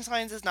 stealing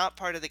signs is not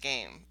part of the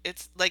game.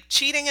 It's like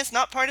cheating is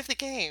not part of the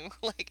game.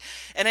 Like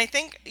and I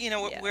think,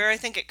 Yeah. where I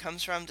think it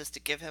comes from just to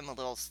give him a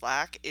little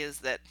slack is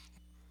that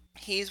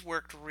he's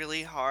worked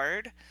really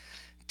hard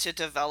to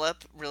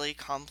develop really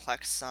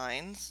complex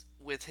signs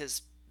with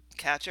his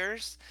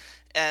catchers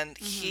and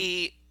Hmm.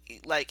 he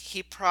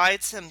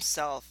prides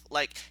himself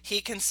like he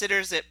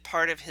considers it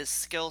part of his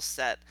skill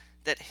set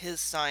that his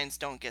signs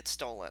don't get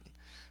stolen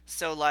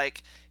so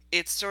like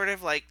it's sort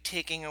of like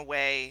taking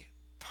away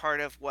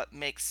part of what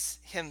makes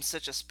him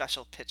such a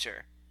special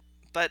pitcher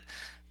but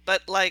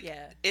like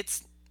Yeah.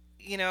 it's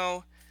you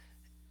know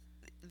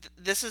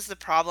this is the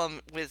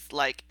problem with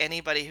like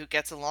anybody who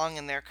gets along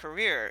in their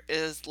career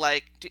is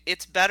like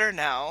it's better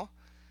now.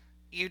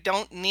 You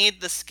don't need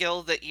the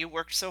skill that you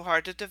worked so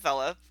hard to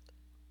develop.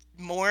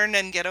 Mourn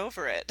and get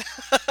over it.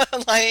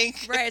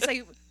 Like Right. It's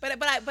like,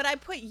 but I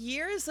put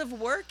years of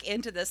work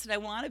into this, and I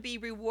want to be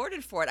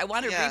rewarded for it. I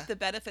want to yeah, reap the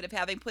benefit of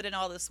having put in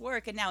all this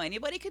work, and now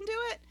anybody can do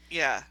it.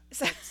 yeah.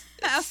 So,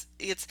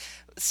 It's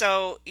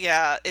so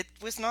yeah, it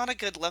was not a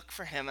good look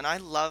for him and I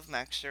love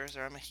Max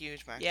Scherzer. I'm a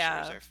huge Max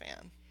yeah. Scherzer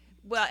fan.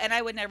 Well, and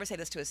I would never say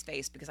this to his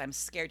face because I'm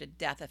scared to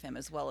death of him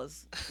as well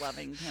as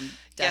loving him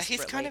Yeah,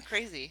 he's kind desperately. of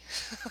crazy.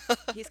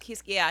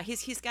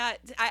 He's got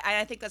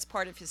I think that's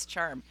part of his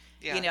charm.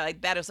 Yeah. Like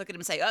batters look at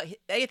him and say, "Oh,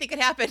 anything could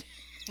happen.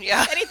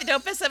 Yeah. Anything,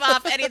 don't piss him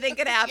off. Anything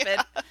could happen."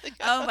 Yeah.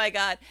 Oh my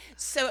God!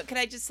 So can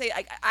I just say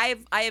I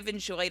have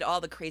enjoyed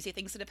all the crazy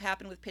things that have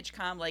happened with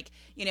PitchCom, like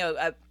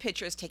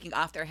pitchers taking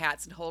off their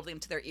hats and holding them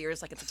to their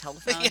ears like it's a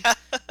telephone, Yeah.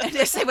 and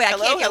they say, "Wait, I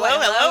Hello, can't get what?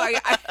 hello, Hello, hello. are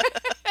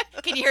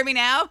you?" Can you hear me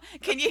now?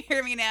 Can you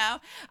hear me now?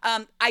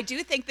 I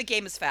do think the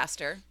game is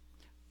faster,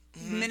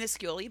 Hmm.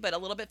 minusculely, but a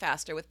little bit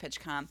faster with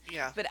PitchCom.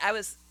 Yeah. But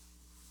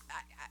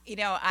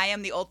I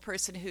am the old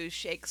person who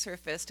shakes her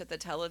fist at the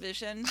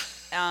television.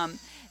 Um,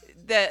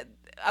 the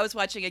I was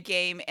watching a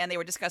game and they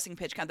were discussing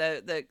PitchCom.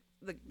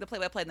 The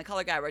play-by-play and the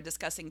color guy were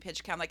discussing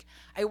PitchCom. Like,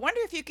 I wonder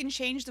if you can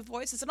change the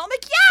voices. And I'm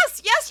like,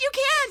 yes, you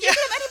can. You Yeah.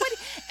 can have anybody.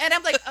 And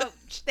I'm like, oh,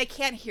 they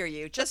can't hear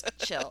you. Just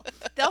chill.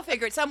 They'll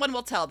figure it. Someone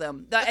will tell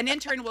them. An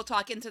intern will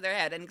talk into their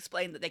head and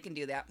explain that they can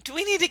do that. Do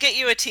we need to get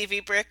you a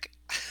TV brick?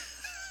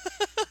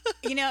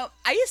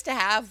 I used to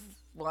have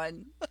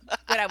one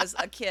when I was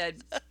a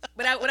kid.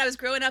 When I was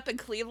growing up in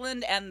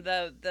Cleveland and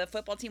the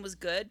football team was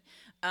good,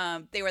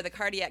 they were the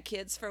cardiac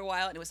kids for a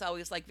while, and it was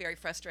always like very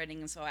frustrating.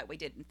 And so we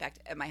did, in fact,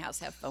 at my house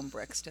have foam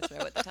bricks to throw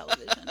at the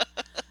television.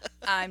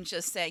 I'm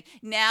just saying.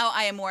 Now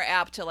I am more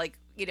apt to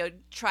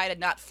try to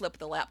not flip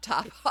the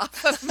laptop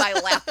off of my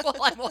lap while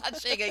I'm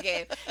watching a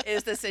game.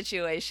 Is the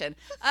situation?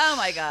 Oh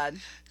my God.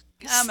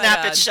 Oh my Snap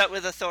it God. shut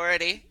with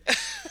authority.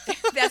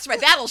 That's right.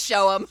 That'll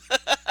show them.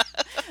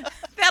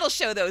 That'll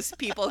show those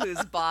people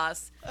who's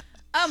boss.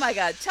 Oh my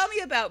God. Tell me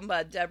about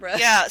mud, Deborah.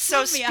 Yeah, so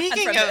Move me on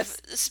from this.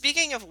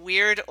 speaking of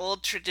weird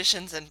old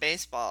traditions in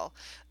baseball,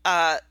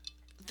 uh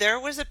there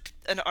was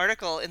an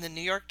article in the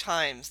New York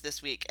Times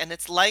this week and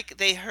it's like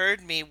they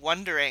heard me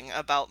wondering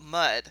about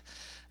mud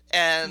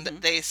and Hmm.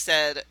 they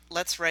said,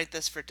 "Let's write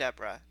this for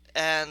Deborah."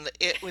 and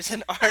it was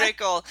an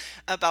article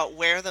about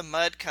where the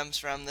mud comes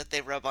from that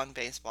they rub on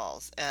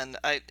baseballs. And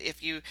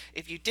if you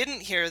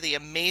didn't hear the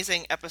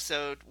amazing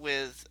episode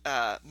with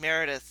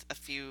Meredith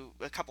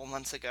a couple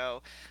months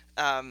ago,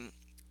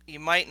 you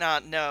might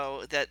not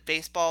know that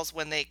baseballs,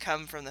 when they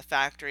come from the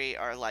factory,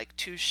 are like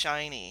too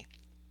shiny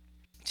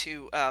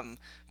to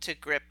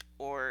grip,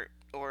 or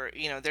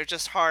they're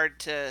just hard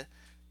to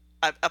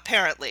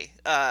apparently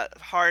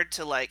hard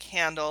to like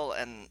handle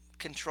and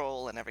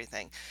control and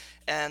everything.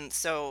 And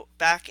so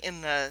back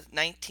in the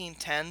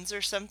 1910s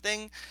or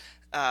something,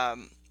 a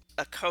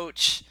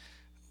coach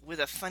with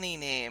a funny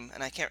name,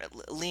 and I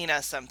can't,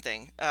 Lena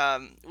something,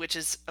 which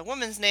is a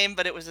woman's name,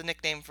 but it was a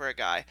nickname for a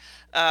guy.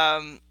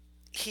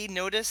 He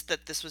noticed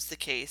that this was the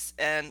case,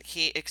 and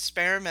he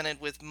experimented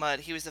with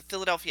mud. He was a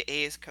Philadelphia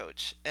A's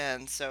coach,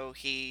 and so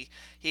he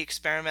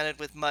experimented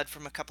with mud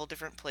from a couple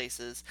different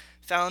places,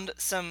 found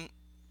some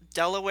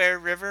Delaware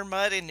River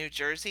mud in New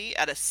Jersey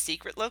at a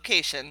secret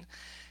location,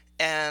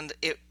 and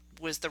it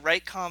was the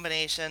right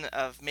combination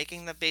of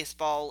making the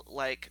baseball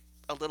like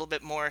a little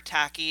bit more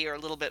tacky or a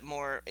little bit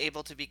more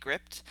able to be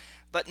gripped,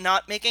 but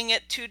not making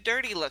it too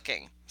dirty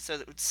looking, so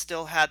that it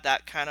still had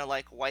that kind of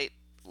like white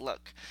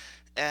look.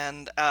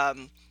 And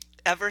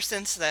ever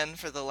since then,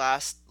 for the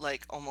last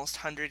like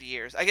almost 100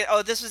 years,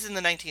 this was in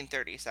the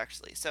 1930s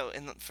actually. So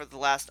for the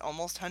last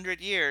almost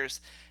 100 years,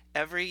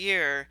 every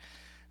year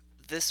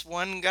this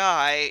one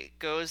guy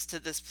goes to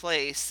this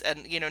place,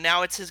 and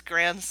now it's his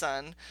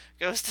grandson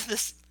goes to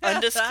this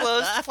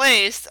undisclosed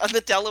place on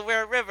the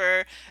Delaware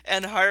River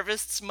and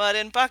harvests mud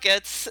in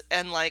buckets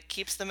and like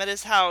keeps them at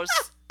his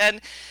house.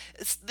 And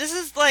this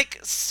is like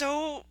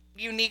so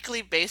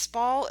uniquely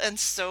baseball and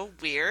so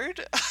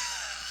weird.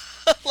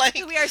 Like,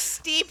 we are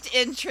steeped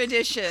in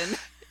tradition.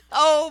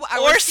 Oh,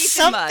 or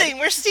something.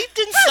 We're steeped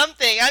in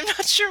something. I'm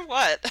not sure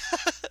what.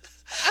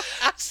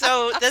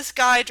 So this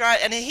guy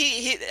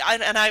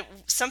I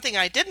something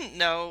I didn't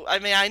know. I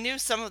mean, I knew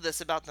some of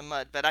this about the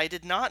mud, but I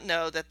did not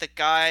know that the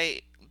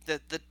guy,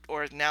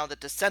 or now the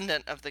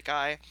descendant of the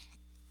guy,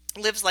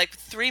 lives like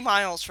 3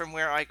 miles from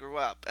where I grew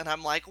up. And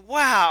I'm like,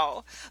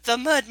 wow, the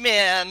Mud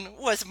Man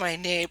was my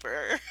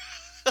neighbor.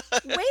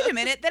 Wait a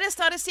minute, that is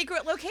not a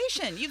secret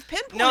location. You've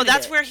pinpointed No,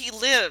 that's it. where he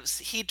lives.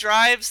 He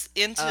drives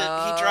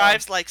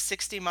like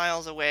 60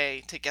 miles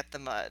away to get the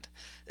mud.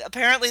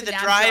 Apparently So the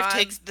now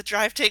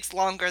drive takes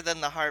longer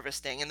than the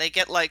harvesting, and they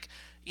get like,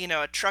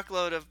 a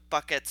truckload of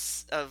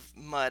buckets of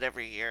mud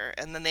every year,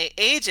 and then they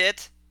age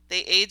it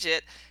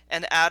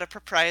and add a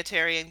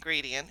proprietary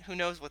ingredient. Who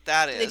knows what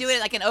that is? They do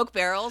it like in oak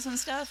barrels and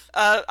stuff?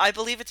 I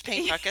believe it's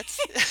paint buckets.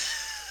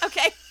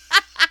 Okay.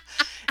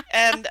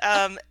 And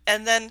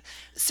then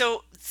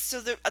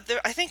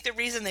I think the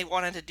reason they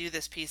wanted to do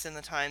this piece in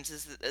the Times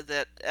is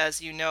that, as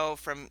you know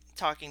from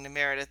talking to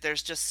Meredith,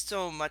 there's just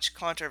so much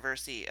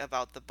controversy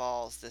about the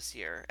balls this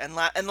year and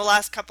in the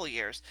last couple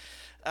years.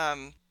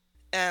 And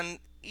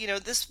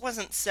this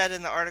wasn't said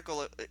in the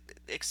article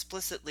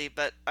explicitly,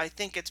 but I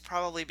think it's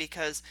probably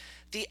because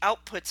the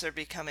outputs are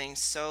becoming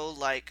so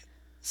like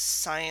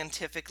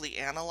scientifically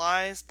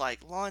analyzed, like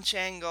launch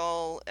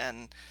angle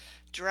and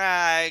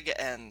drag,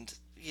 and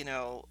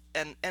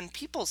and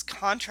people's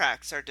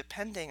contracts are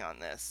depending on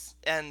this,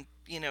 and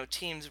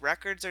teams'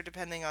 records are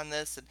depending on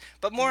this,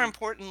 but more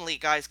importantly,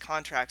 guys'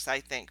 contracts, I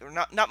think, or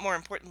not more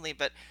importantly,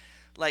 but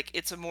like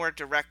it's a more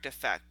direct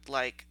effect.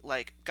 Like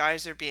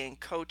guys are being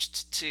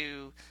coached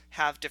to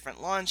have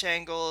different launch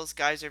angles,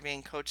 guys are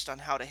being coached on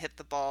how to hit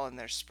the ball in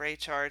their spray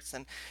charts,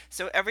 and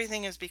so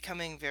everything is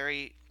becoming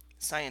very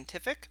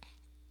scientific.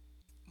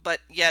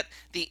 But yet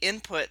the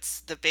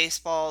inputs, the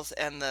baseballs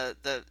and the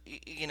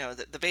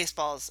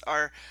baseballs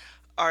are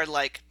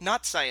like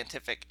not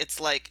scientific. It's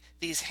like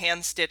these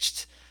hand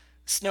stitched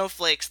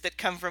snowflakes that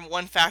come from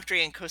one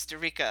factory in Costa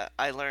Rica,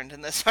 I learned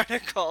in this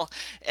article,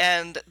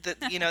 and that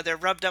they're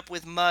rubbed up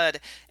with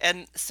mud.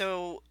 And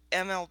so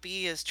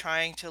MLB is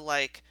trying to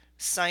like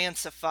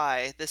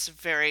scienceify this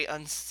very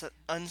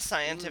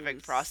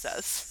unscientific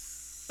process.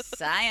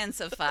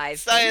 Scienceify.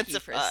 Thank you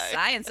for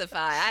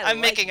scienceify. I'm like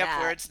making that.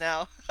 up words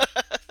now.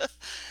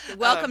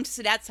 Welcome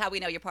to That's How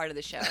We Know You're part of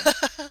the show.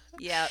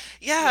 Yep.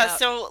 Yeah, Yep.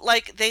 so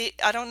like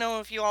I don't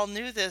know if you all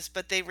knew this,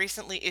 but they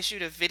recently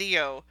issued a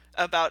video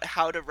about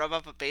how to rub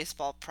up a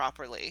baseball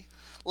properly.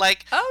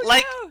 Like Oh,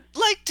 like no.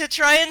 like to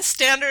try and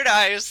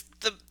standardize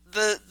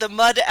the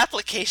mud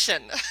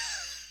application.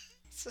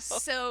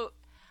 So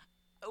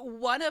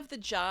one of the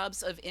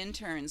jobs of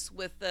interns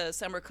with the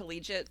Summer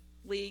Collegiate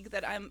League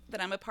that I'm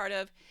a part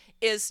of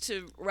is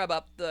to rub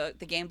up the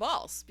game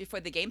balls before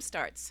the game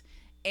starts.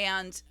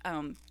 And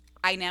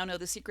I now know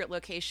the secret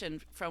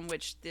location from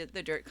which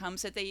the dirt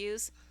comes that they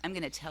use. I'm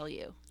going to tell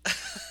you.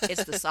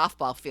 It's the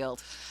softball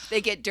field.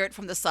 They get dirt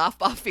from the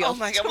softball field. Oh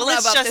my God. To Well, rub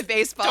it's up just, the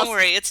baseballs. don't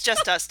worry, it's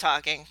just us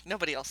talking.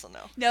 Nobody else will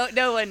know.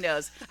 No one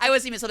knows. I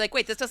was even so like,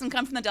 wait, this doesn't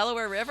come from the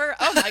Delaware River?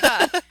 Oh my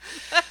God.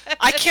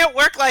 I can't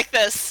work like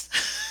this.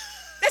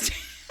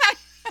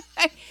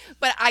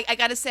 But I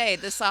got to say,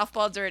 the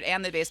softball dirt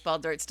and the baseball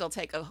dirt still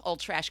take a whole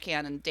trash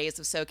can and days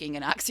of soaking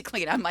in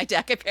OxyClean on my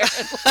deck,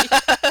 apparently.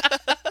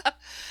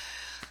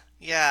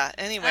 Yeah,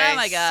 Oh Anyway,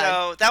 my God.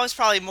 so that was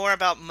probably more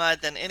about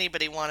mud than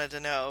anybody wanted to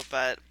know,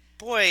 but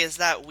boy, is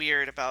that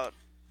weird about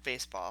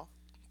baseball.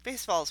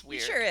 Baseball's It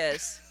weird. sure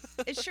is.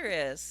 It sure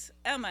is.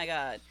 Oh my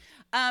God.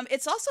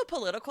 It's also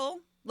political.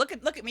 Look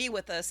at me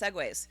with the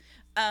segues.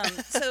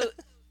 So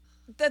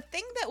the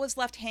thing that was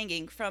left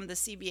hanging from the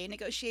CBA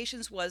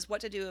negotiations was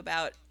what to do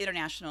about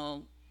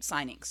international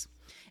signings.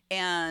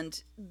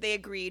 And they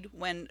agreed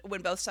when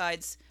both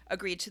sides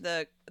agreed to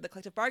the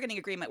collective bargaining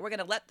agreement, we're going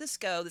to let this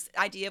go, this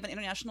idea of an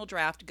international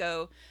draft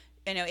go,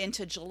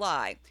 into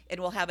July,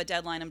 and we'll have a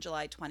deadline of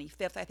July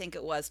 25th, I think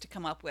it was, to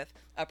come up with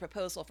a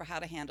proposal for how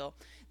to handle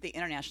the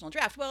international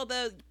draft. Well,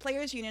 the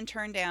players union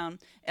turned down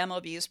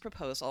MLB's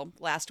proposal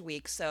last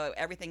week, so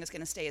everything is going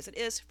to stay as it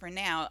is for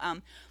now.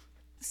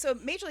 So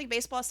Major League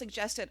Baseball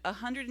suggested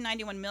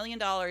 $191 million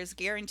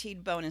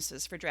guaranteed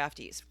bonuses for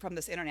draftees from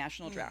this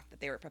international draft that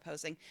they were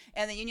proposing,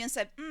 and the union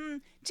said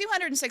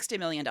 $260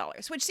 million,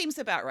 which seems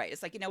about right.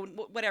 It's like,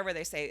 whatever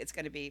they say, it's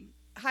going to be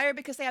higher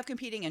because they have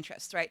competing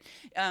interests, right?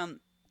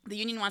 The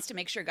union wants to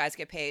make sure guys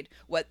get paid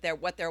what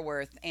they're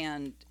worth,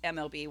 and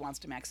MLB wants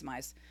to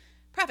maximize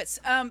profits.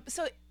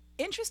 So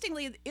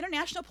interestingly,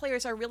 international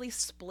players are really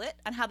split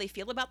on how they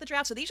feel about the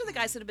draft. So these are the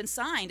guys that have been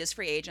signed as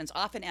free agents,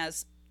 often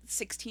as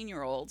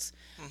 16-year-olds.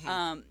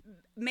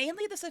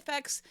 Mainly, this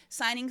affects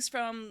signings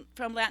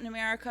from Latin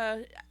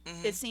America.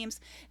 It seems.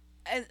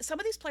 And some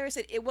of these players,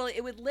 it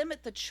would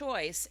limit the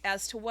choice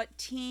as to what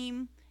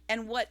team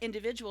and what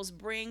individuals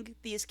bring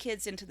these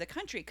kids into the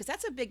country, because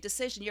that's a big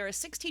decision. You're a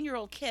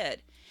 16-year-old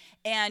kid,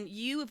 and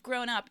you have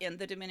grown up in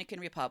the Dominican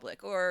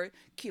Republic or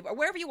Cuba or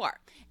wherever you are,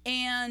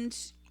 and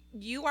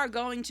you are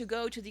going to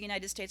go to the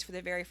United States for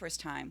the very first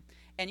time,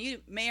 and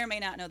you may or may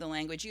not know the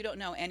language. You don't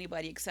know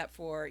anybody except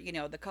for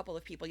the couple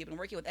of people you've been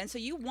working with, and so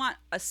you want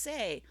a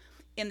say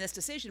in this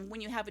decision.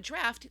 When you have a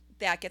draft,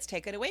 that gets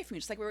taken away from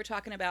you, just like we were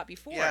talking about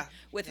before.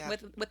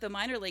 With the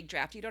minor league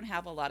draft, you don't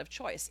have a lot of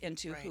choice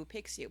into who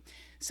picks you.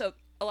 So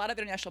a lot of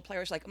international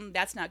players are like,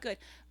 that's not good.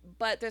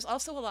 But there's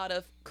also a lot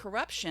of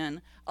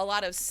corruption, a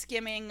lot of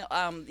skimming.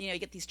 You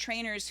get these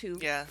trainers who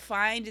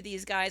find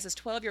these guys as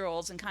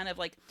 12-year-olds and kind of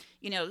like,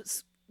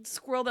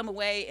 squirrel them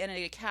away in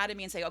an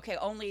academy and say, okay,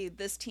 only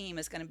this team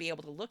is going to be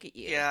able to look at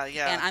you.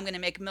 And I'm going to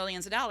make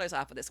millions of dollars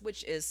off of this,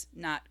 which is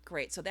not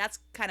great. So that's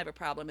kind of a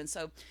problem. And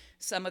so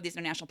some of these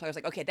international players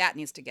are like, okay, that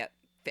needs to get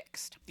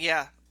fixed.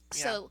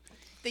 So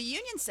the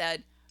union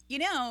said,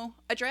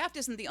 a draft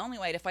isn't the only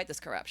way to fight this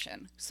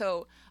corruption.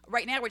 So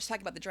right now we're just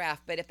talking about the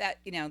draft, but if that,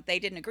 they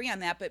didn't agree on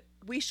that, but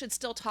we should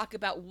still talk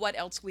about what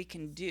else we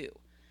can do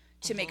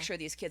to make sure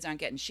these kids aren't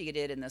getting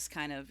cheated and this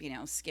kind of,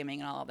 skimming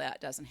and all of that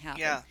doesn't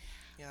happen.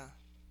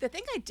 The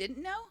thing I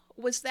didn't know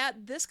was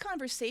that this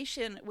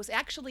conversation was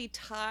actually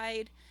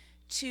tied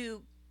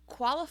to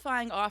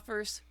qualifying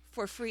offers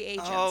for free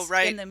agents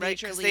in the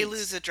major leagues. They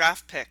lose a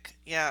draft pick.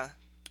 Yeah.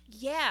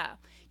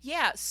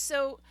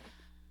 So,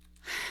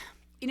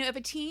 if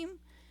a team,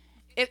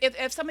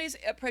 if somebody's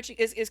approaching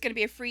is going to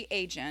be a free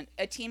agent,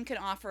 a team can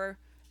offer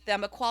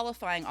them a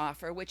qualifying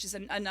offer, which is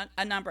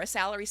a number, a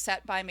salary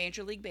set by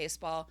Major League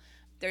Baseball.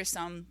 There's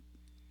some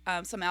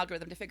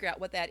algorithm to figure out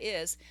what that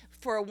is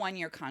for a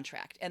 1-year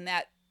contract, and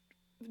that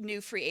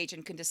new free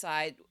agent can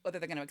decide whether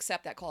they're going to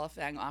accept that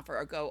qualifying offer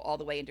or go all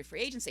the way into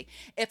free agency.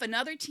 If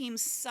another team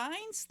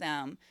signs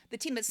them, the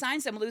team that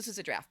signs them loses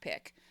a draft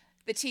pick.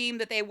 The team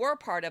that they were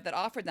part of that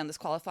offered them this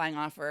qualifying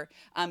offer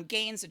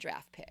gains a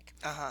draft pick.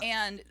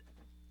 And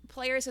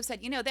players have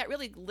said, that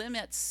really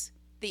limits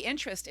the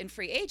interest in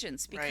free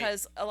agents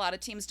because a lot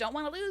of teams don't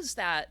want to lose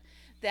that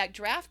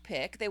draft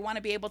pick. They want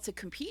to be able to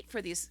compete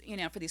for these,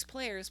 for these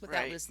players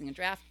without losing a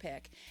draft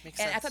pick. Makes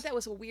sense. I thought that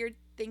was a weird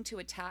thing to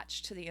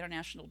attach to the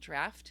international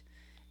draft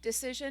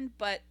decision,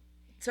 but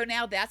so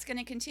now that's going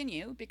to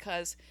continue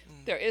because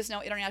there is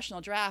no international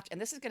draft, and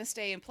this is going to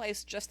stay in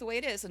place just the way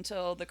it is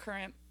until the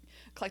current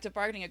collective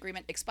bargaining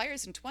agreement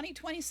expires in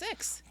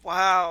 2026.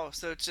 Wow.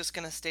 So it's just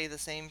going to stay the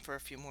same for a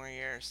few more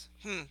years.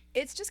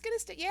 It's just going to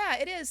stay. Yeah,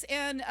 it is.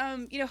 And,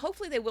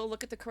 hopefully they will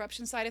look at the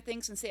corruption side of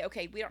things and say,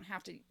 okay, we don't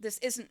have to, this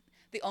isn't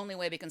the only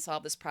way we can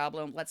solve this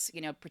problem. Let's,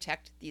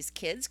 protect these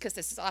kids, because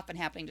this is often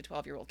happening to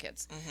 12-year-old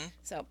kids.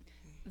 So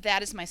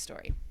that is my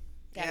story.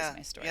 That is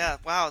my story. Yeah.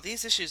 Wow.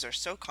 These issues are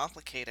so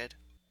complicated.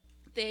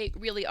 They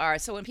really are.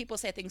 So when people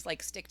say things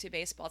like stick to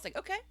baseball, it's like,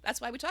 okay, that's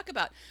why we talk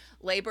about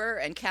labor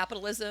and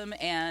capitalism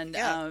and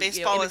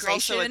baseball is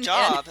also a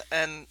job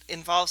and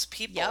involves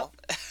people.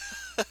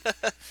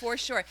 Yep. For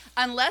sure.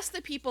 Unless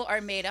the people are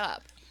made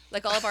up,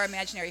 like all of our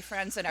imaginary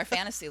friends in our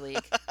fantasy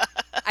league.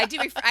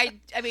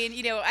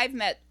 I've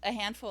met a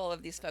handful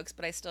of these folks,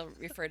 but I still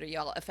refer to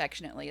y'all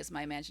affectionately as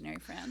my imaginary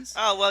friends.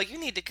 Oh, well, you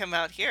need to come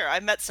out here. I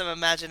met some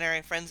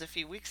imaginary friends a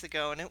few weeks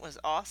ago, and it was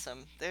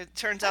awesome. It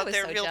turns out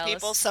they're real jealous.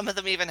 People. Some of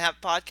them even have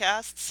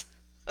podcasts.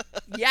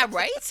 Yeah,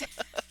 right?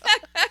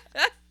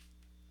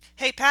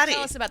 Hey, Patty.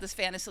 Tell us about this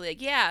fantasy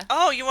league. Yeah.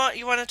 Oh, you want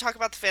to talk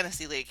about the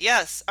fantasy league?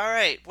 Yes. All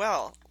right.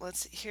 Well,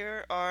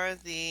 here are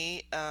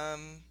the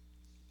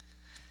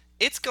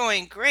it's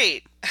going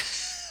great.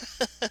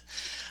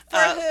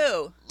 For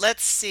who?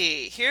 Let's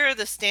see. Here are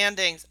the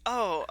standings.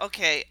 Oh,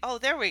 okay. Oh,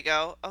 there we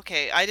go.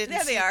 Okay, I didn't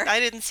There they see are. I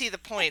didn't see the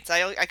points.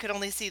 I could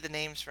only see the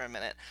names for a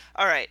minute.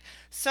 All right.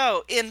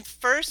 So, in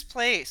first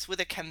place with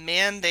a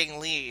commanding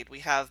lead, we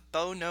have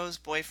Bo Knows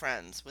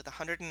Boyfriends with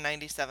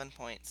 197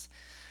 points.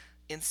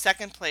 In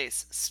second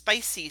place,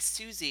 Spicy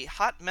Susie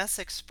Hot Mess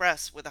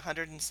Express with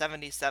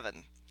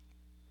 177.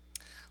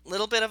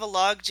 Little bit of a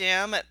log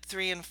jam at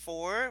 3 and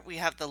 4. We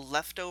have The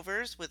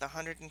Leftovers with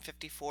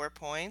 154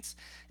 points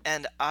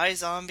and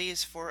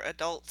iZombies for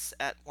Adults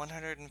at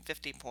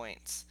 150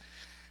 points.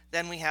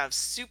 Then we have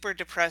Super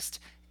Depressed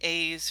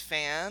A's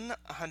Fan,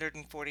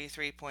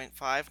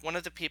 143.5. One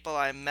of the people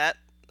I met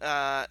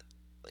at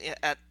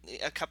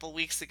a couple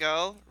weeks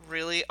ago.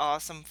 Really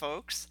awesome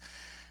folks.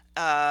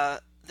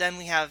 Then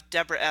we have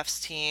Deborah F's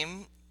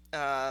team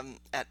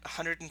at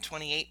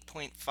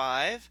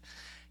 128.5.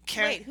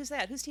 Karen, Wait, who's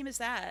that? Whose team is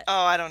that?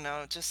 oh, I don't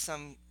know, just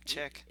some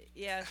chick.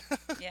 Yeah.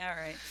 Yeah,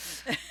 all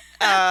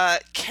right.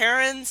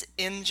 Karen's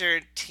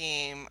injured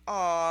team.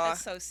 Aw,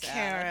 That's so sad.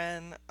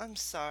 Karen, I'm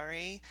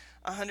sorry.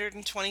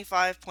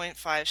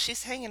 125.5.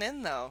 She's hanging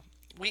in though.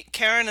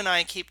 Karen and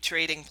I keep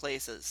trading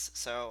places,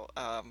 so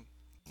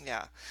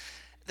yeah.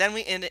 Then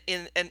we in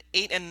an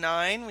 8 and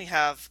 9 we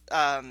have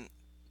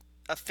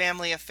a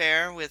family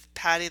affair with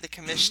Patty the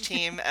commish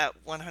team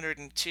at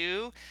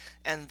 102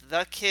 and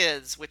the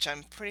kids, which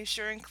I'm pretty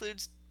sure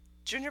includes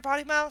Junior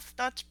Potty Mouth,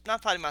 not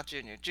Potty Mouth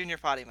Junior, Junior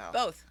Potty Mouth.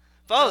 Both.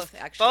 Both,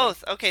 Both, actually.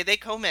 both. Okay, they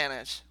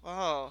co-manage.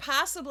 Oh,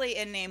 Possibly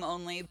in name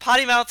only.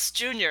 Potty Mouth's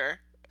Junior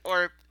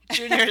or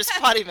Junior's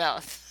Potty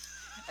Mouth.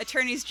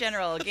 Attorneys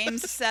General, Game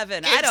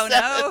 7. Game I don't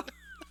 7.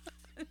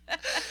 know.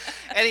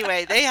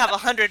 Anyway, they have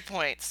 100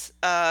 points.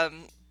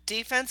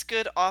 Defense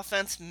good,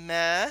 offense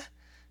meh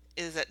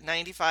is at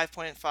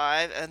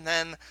 95.5, and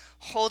then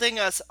holding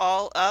us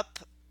all up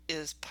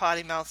is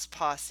Potty Mouth's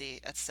Posse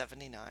at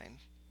 79.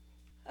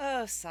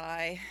 Oh,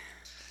 sigh.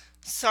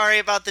 Sorry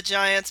about the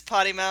Giants,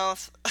 Potty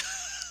Mouth.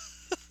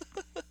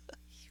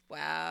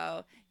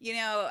 Wow.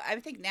 I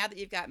think now that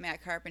you've got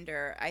Matt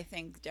Carpenter, I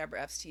think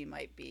Deborah F's team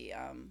might be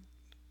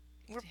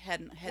We're,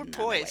 heading we're on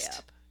the way poised.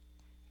 up.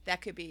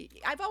 That could be.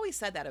 I've always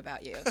said that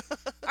about you.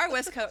 Our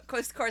West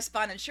Coast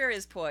correspondent sure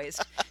is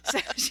poised. So,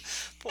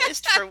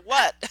 Poised for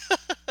what?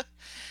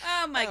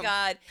 oh my Um,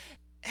 God.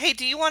 hey,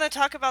 do you want to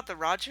talk about the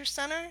Rogers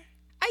Center?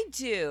 I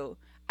do.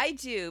 I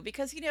do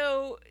because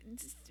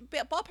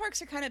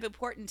ballparks are kind of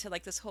important to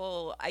like this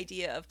whole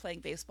idea of playing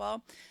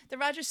baseball. The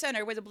Rogers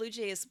Center, where the Blue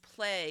Jays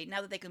play, now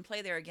that they can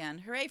play there again,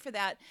 hooray for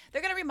that!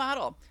 They're going to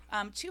remodel.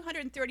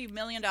 $230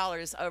 million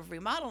of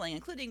remodeling,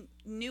 including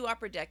new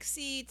upper deck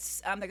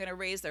seats. They're going to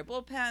raise their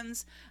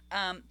bullpens.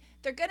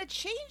 They're going to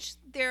change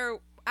their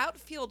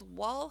outfield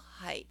wall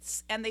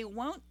heights, and they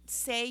won't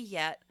say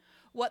yet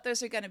what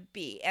those are going to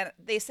be. And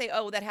they say,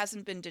 oh, that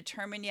hasn't been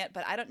determined yet,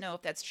 but I don't know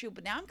if that's true.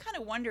 But now I'm kind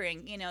of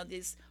wondering,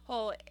 these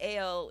whole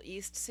AL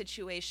East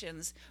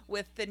situations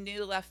with the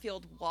new left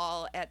field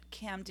wall at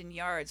Camden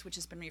Yards, which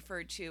has been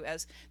referred to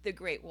as the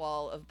Great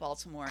Wall of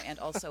Baltimore and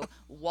also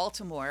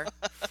Waltimore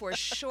for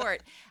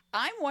short.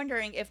 I'm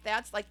wondering if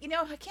that's like,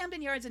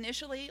 Camden Yards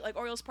initially, like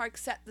Orioles Park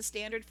set the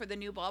standard for the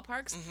new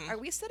ballparks. Hmm. Are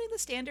we setting the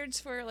standards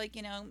for like,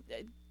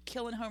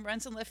 killing home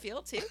runs in left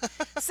field too?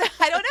 So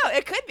I don't know.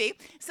 It could be.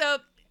 So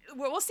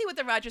we'll see what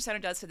the Rogers Center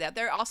does to that.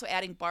 They're also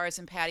adding bars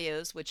and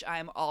patios, which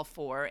I'm all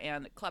for,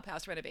 and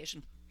clubhouse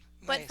renovation.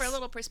 But for a Nice.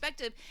 little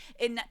perspective,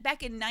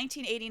 back in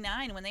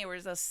 1989, when they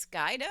were the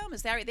Sky Dome,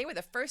 is that right? They were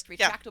the first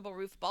Yeah. retractable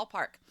roof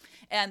ballpark,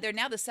 and they're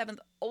now the seventh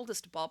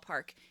oldest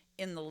ballpark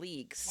in the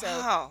league. So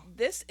Wow.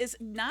 this is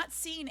not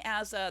seen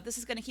as this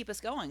is going to keep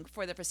us going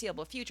for the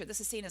foreseeable future.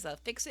 This is seen as a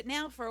fix it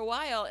now for a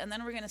while, and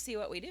then we're going to see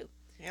what we do.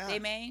 Yeah.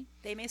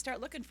 They may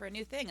start looking for a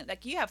new thing.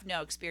 Like you have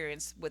no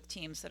experience with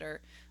teams that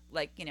are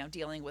like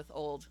dealing with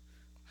old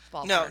No,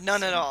 ballparks.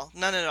 none at And all.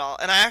 None at all.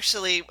 And I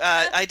actually,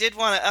 I did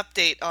want to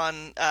update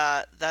on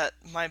that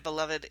my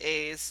beloved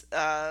A's,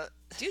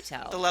 do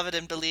tell. beloved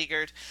and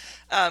beleaguered,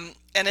 and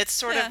it's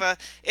sort of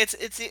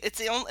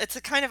it's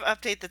a kind of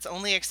update that's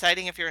only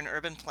exciting if you're an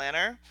urban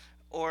planner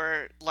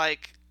or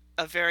like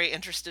a very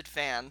interested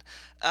fan,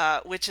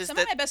 which is Some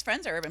of that my best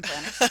friends are urban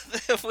planners.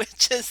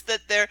 which is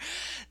that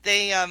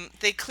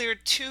they cleared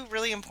two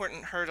really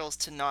important hurdles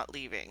to not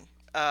leaving,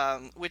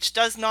 which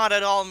does not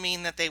at all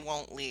mean that they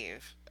won't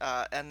leave.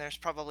 And there's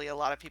probably a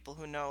lot of people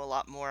who know a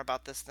lot more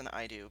about this than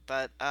I do,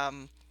 but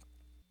and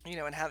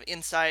have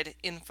inside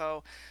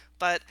info.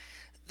 But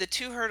the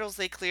two hurdles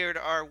they cleared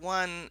are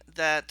one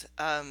that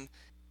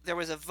there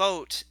was a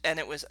vote, and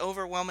it was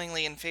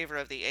overwhelmingly in favor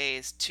of the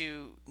A's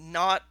to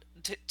not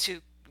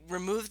to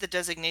remove the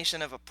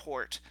designation of a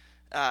port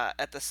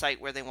at the site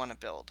where they want to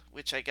build,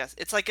 which I guess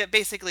it's like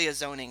basically a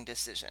zoning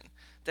decision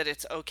that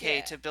it's okay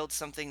Yeah. to build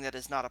something that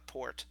is not a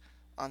port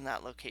on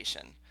that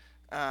location,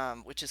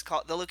 which is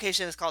called the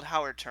location is called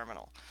Howard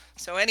Terminal.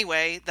 So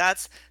anyway,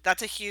 that's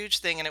a huge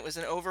thing, and it was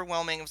an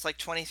overwhelming. It was like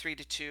 23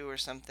 to 2 or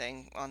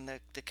something on the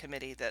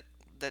committee that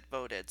that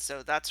voted.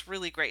 So that's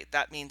really great.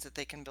 That means that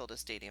they can build a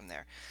stadium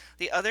there.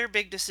 The other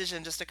big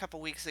decision just a couple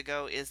weeks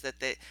ago is that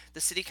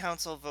the city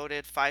council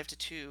voted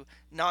 5-2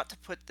 not to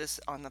put this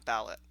on the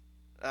ballot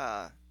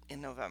uh,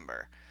 in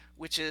November,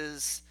 which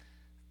is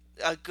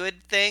a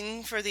good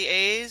thing for the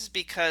A's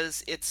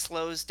because it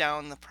slows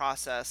down the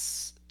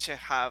process to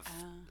have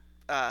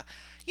Uh,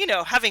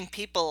 uh, having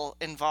people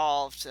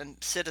involved and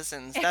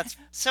citizens, that's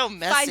so Finding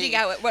messy.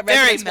 out what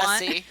Very residents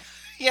want. messy.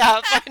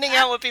 Yeah, finding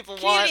out what people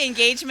want. Community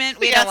engagement,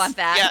 we don't Yes, want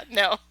that. yeah,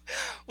 no.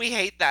 We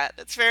hate that.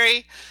 It's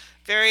very,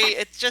 very,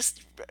 it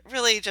just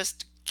really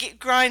just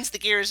grinds the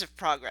gears of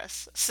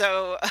progress.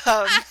 So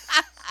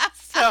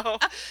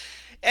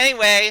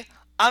anyway,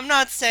 I'm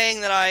not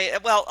saying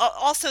that well,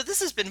 also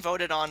this has been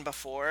voted on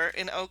before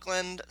in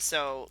Oakland,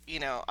 so,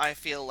 I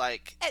feel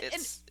like And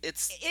it's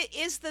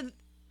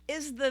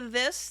is the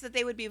this that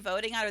they would be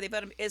voting on, or they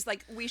vote is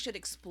like we should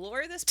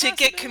explore this to get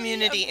possibility of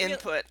community real.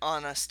 input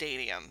on a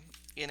stadium,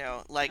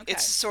 like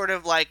it's Okay. sort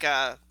of like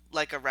a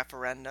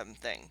referendum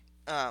thing.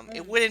 It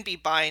Mm. wouldn't be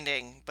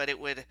binding, but it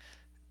would.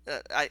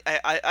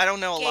 I don't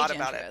know a lot Gauge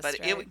about it, but interest,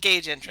 it right? would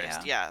gauge interest,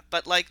 Yeah. yeah.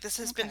 But like this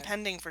has been Okay.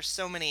 pending for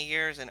so many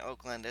years in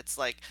Oakland, it's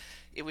like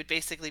it would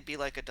basically be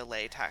like a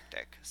delay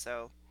tactic.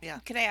 So yeah.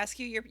 Can I ask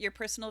you your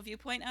personal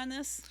viewpoint on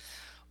this?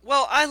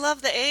 Well, I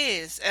love the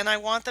A's and I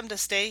want them to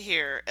stay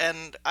here.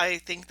 And I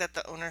think that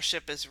the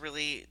ownership is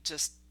really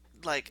just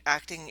like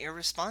acting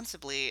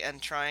irresponsibly and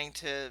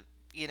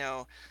you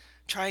know,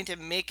 trying to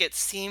make it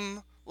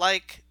seem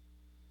like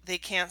they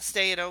can't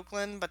stay in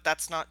Oakland, but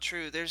that's not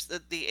true.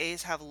 The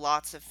A's have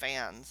lots of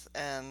fans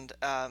and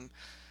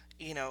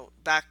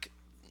back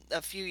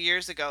a few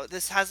years ago,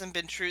 this hasn't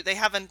been true. They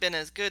haven't been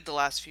as good the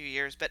last few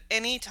years, but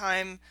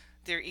anytime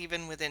they're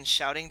even within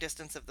shouting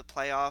distance of the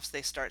playoffs,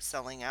 they start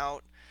selling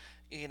out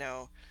you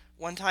know,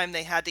 one time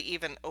they had to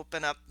even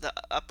open up the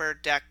upper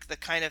deck, the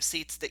kind of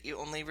seats that you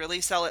only really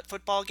sell at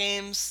football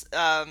games,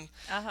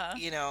 Uh-huh.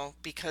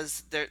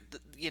 because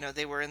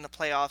they were in the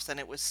playoffs and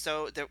it was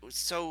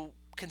so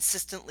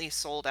consistently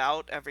sold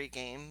out every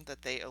game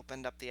that they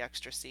opened up the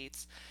extra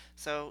seats.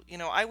 So,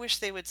 I wish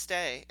they would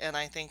stay, and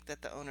I think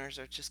that the owners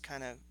are just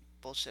kind of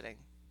bullshitting.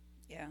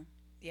 Yeah.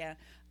 Yeah.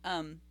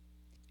 Um,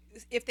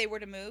 if they were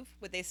to move,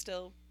 would they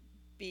still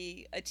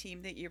be a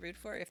team that you root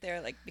for if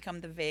they're like become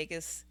the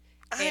Vegas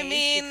I A's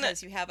mean,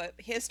 because you have a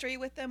history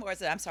with them, or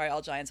is it I'm sorry,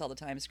 all Giants all the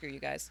time, screw you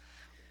guys?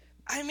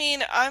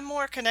 I'm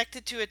more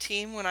connected to a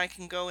team when I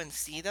can go and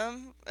see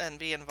them and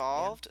be Yeah.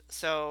 involved.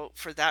 So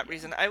for that Yeah.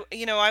 reason,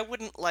 I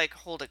wouldn't like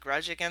hold a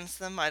grudge against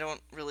them.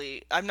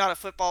 I'm not a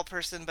football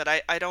person, but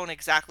I don't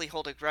exactly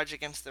hold a grudge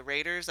against the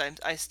Raiders.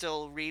 I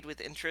still read with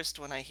interest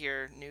when I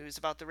hear news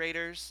about the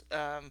Raiders.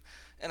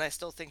 And I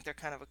still think they're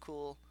kind of a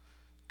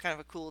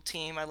cool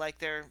team. I like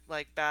their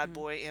like bad Mm-hmm.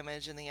 boy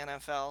image in the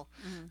NFL.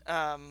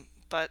 Mm-hmm.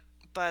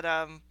 But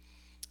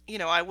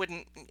I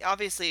wouldn't,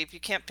 obviously, if you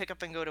can't pick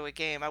up and go to a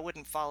game, I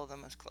wouldn't follow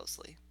them as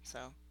closely.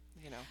 So,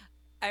 you know,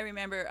 I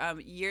remember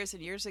years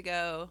and years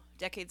ago,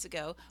 decades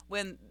ago,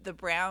 when the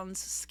Browns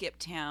skipped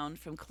town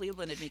from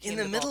Cleveland and in became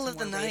the the middle of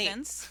the Baltimore night.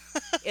 Ravens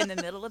in the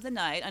middle of the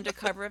night, under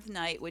cover of the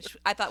night, which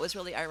I thought was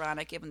really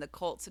ironic given the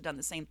Colts had done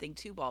the same thing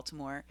to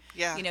Baltimore,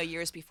 Yeah.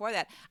 years before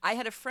that. I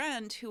had a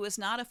friend who was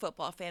not a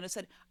football fan who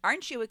said,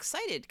 "Aren't you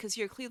excited because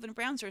your Cleveland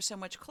Browns are so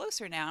much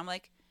closer now?" I'm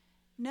like,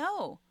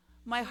 "No,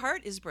 my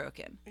heart is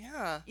broken."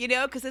 Yeah.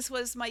 Because this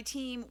was my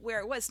team where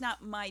it was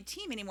not my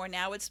team anymore.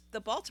 Now it's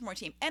the Baltimore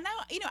team. And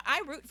now,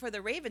 I root for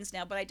the Ravens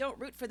now, but I don't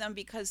root for them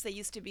because they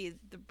used to be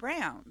the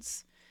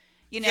Browns.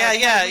 Yeah, They had to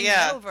yeah, win me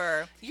yeah.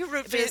 over.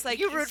 But it's like,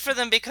 You root for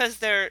them because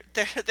their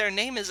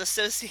name is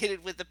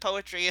associated with the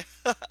poetry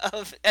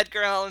of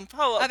Edgar Allan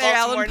Poe, a of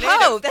Alan Baltimore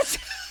Poe. native.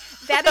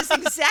 That is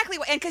exactly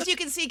what, and because you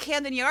can see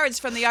Camden Yards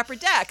from the upper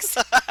decks.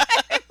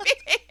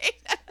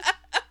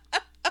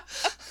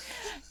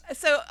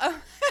 So,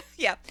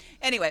 yeah.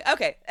 Anyway,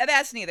 okay,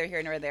 that's neither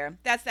here nor there.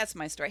 That's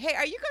my story. Hey,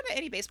 are you going to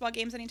any baseball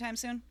games anytime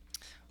soon?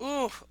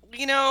 Ooh,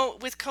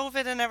 with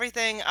COVID and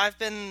everything, I've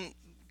been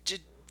ju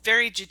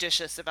very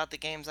judicious about the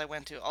games I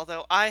went to.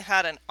 Although I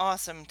had an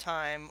awesome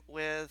time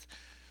with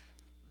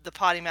the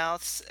Potty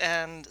Mouths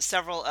and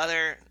several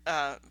other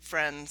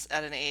friends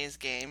at an A's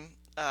game,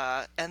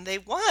 and they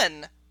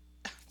won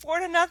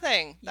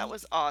 4-0. That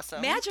was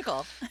awesome.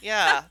 Magical.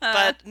 Yeah,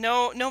 but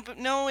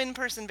no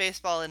in-person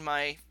baseball in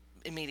my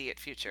immediate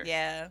future.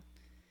 Yeah.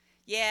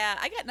 Yeah,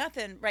 I got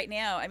nothing right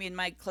now. I mean,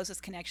 my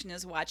closest connection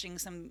is watching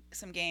some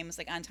games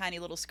like on tiny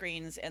little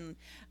screens and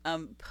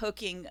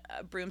poking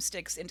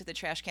broomsticks into the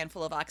trash can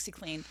full of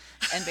OxyClean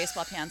and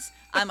baseball pants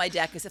on my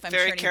deck as if I'm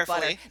Very churning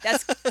butter. carefully.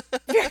 That's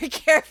very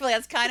carefully.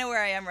 That's kind of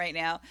where I am right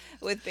now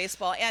with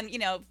baseball, and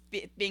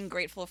being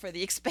grateful for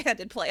the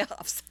expanded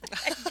playoffs.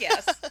 I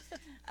guess.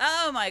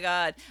 Oh my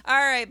God. All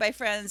right, my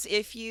friends,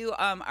 if you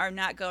are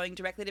not going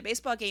directly to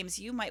baseball games,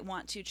 you might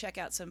want to check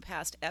out some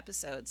past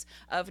episodes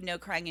of No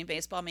Crying in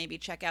Baseball. Maybe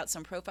check out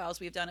some profiles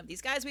we've done of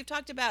these guys we've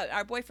talked about,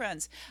 our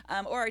boyfriends,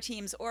 or our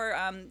teams, or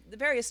the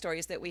various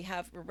stories that we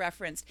have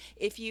referenced.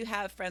 If you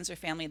have friends or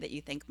family that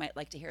you think might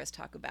like to hear us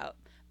talk about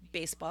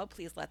baseball,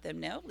 please let them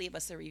know. Leave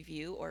us a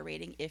review or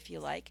rating if you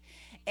like.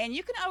 And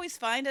you can always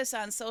find us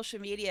on social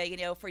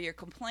media, for your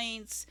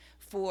complaints,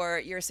 for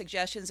your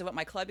suggestions of what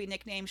my clubby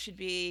nickname should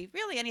be.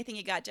 Really, anything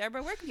you got,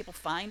 Deborah. Where can people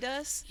find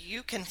us?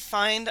 You can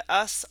find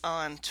us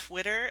on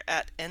Twitter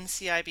at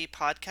NCIB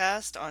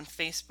Podcast, on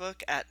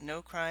Facebook at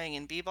No Crying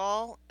in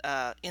B-Ball,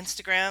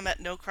 Instagram at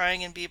No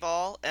Crying in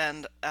B-Ball,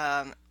 and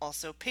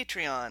also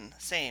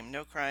Patreon, same,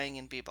 No Crying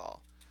in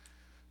B-Ball.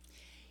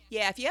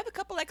 Yeah, if you have a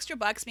couple extra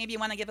bucks, maybe you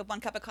want to give up 1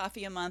 cup of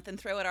coffee a month and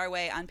throw it our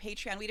way on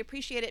Patreon, we'd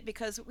appreciate it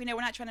because we know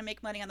we're not trying to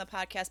make money on the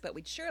podcast, but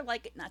we'd sure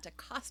like it not to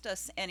cost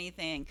us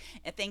anything.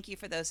 And thank you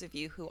for those of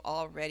you who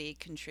already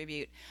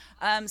contribute.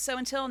 So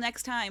until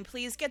next time,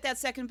 please get that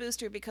second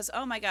booster because,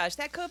 oh my gosh,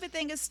 that COVID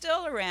thing is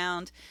still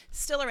around.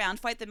 Still around.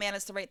 Fight the man.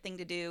 It's the right thing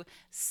to do.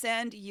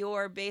 Send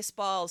your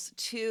baseballs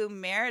to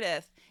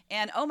Meredith.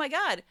 And oh my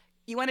God,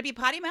 you want to be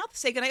potty mouth?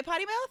 Say goodnight,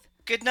 potty mouth?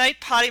 Good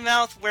night, potty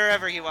mouth,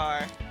 wherever you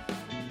are.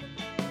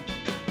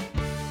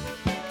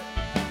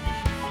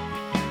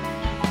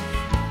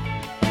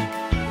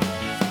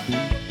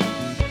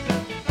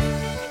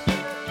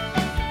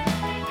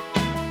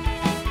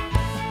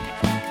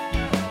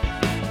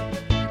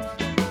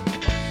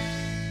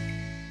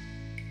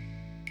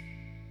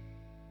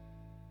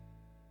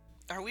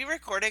 Are we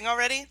recording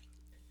already?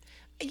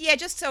 Yeah,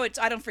 just so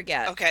I don't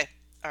forget. Okay.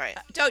 All right.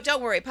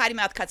 Don't worry. Potty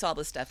mouth cuts all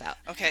this stuff out.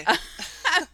 Okay.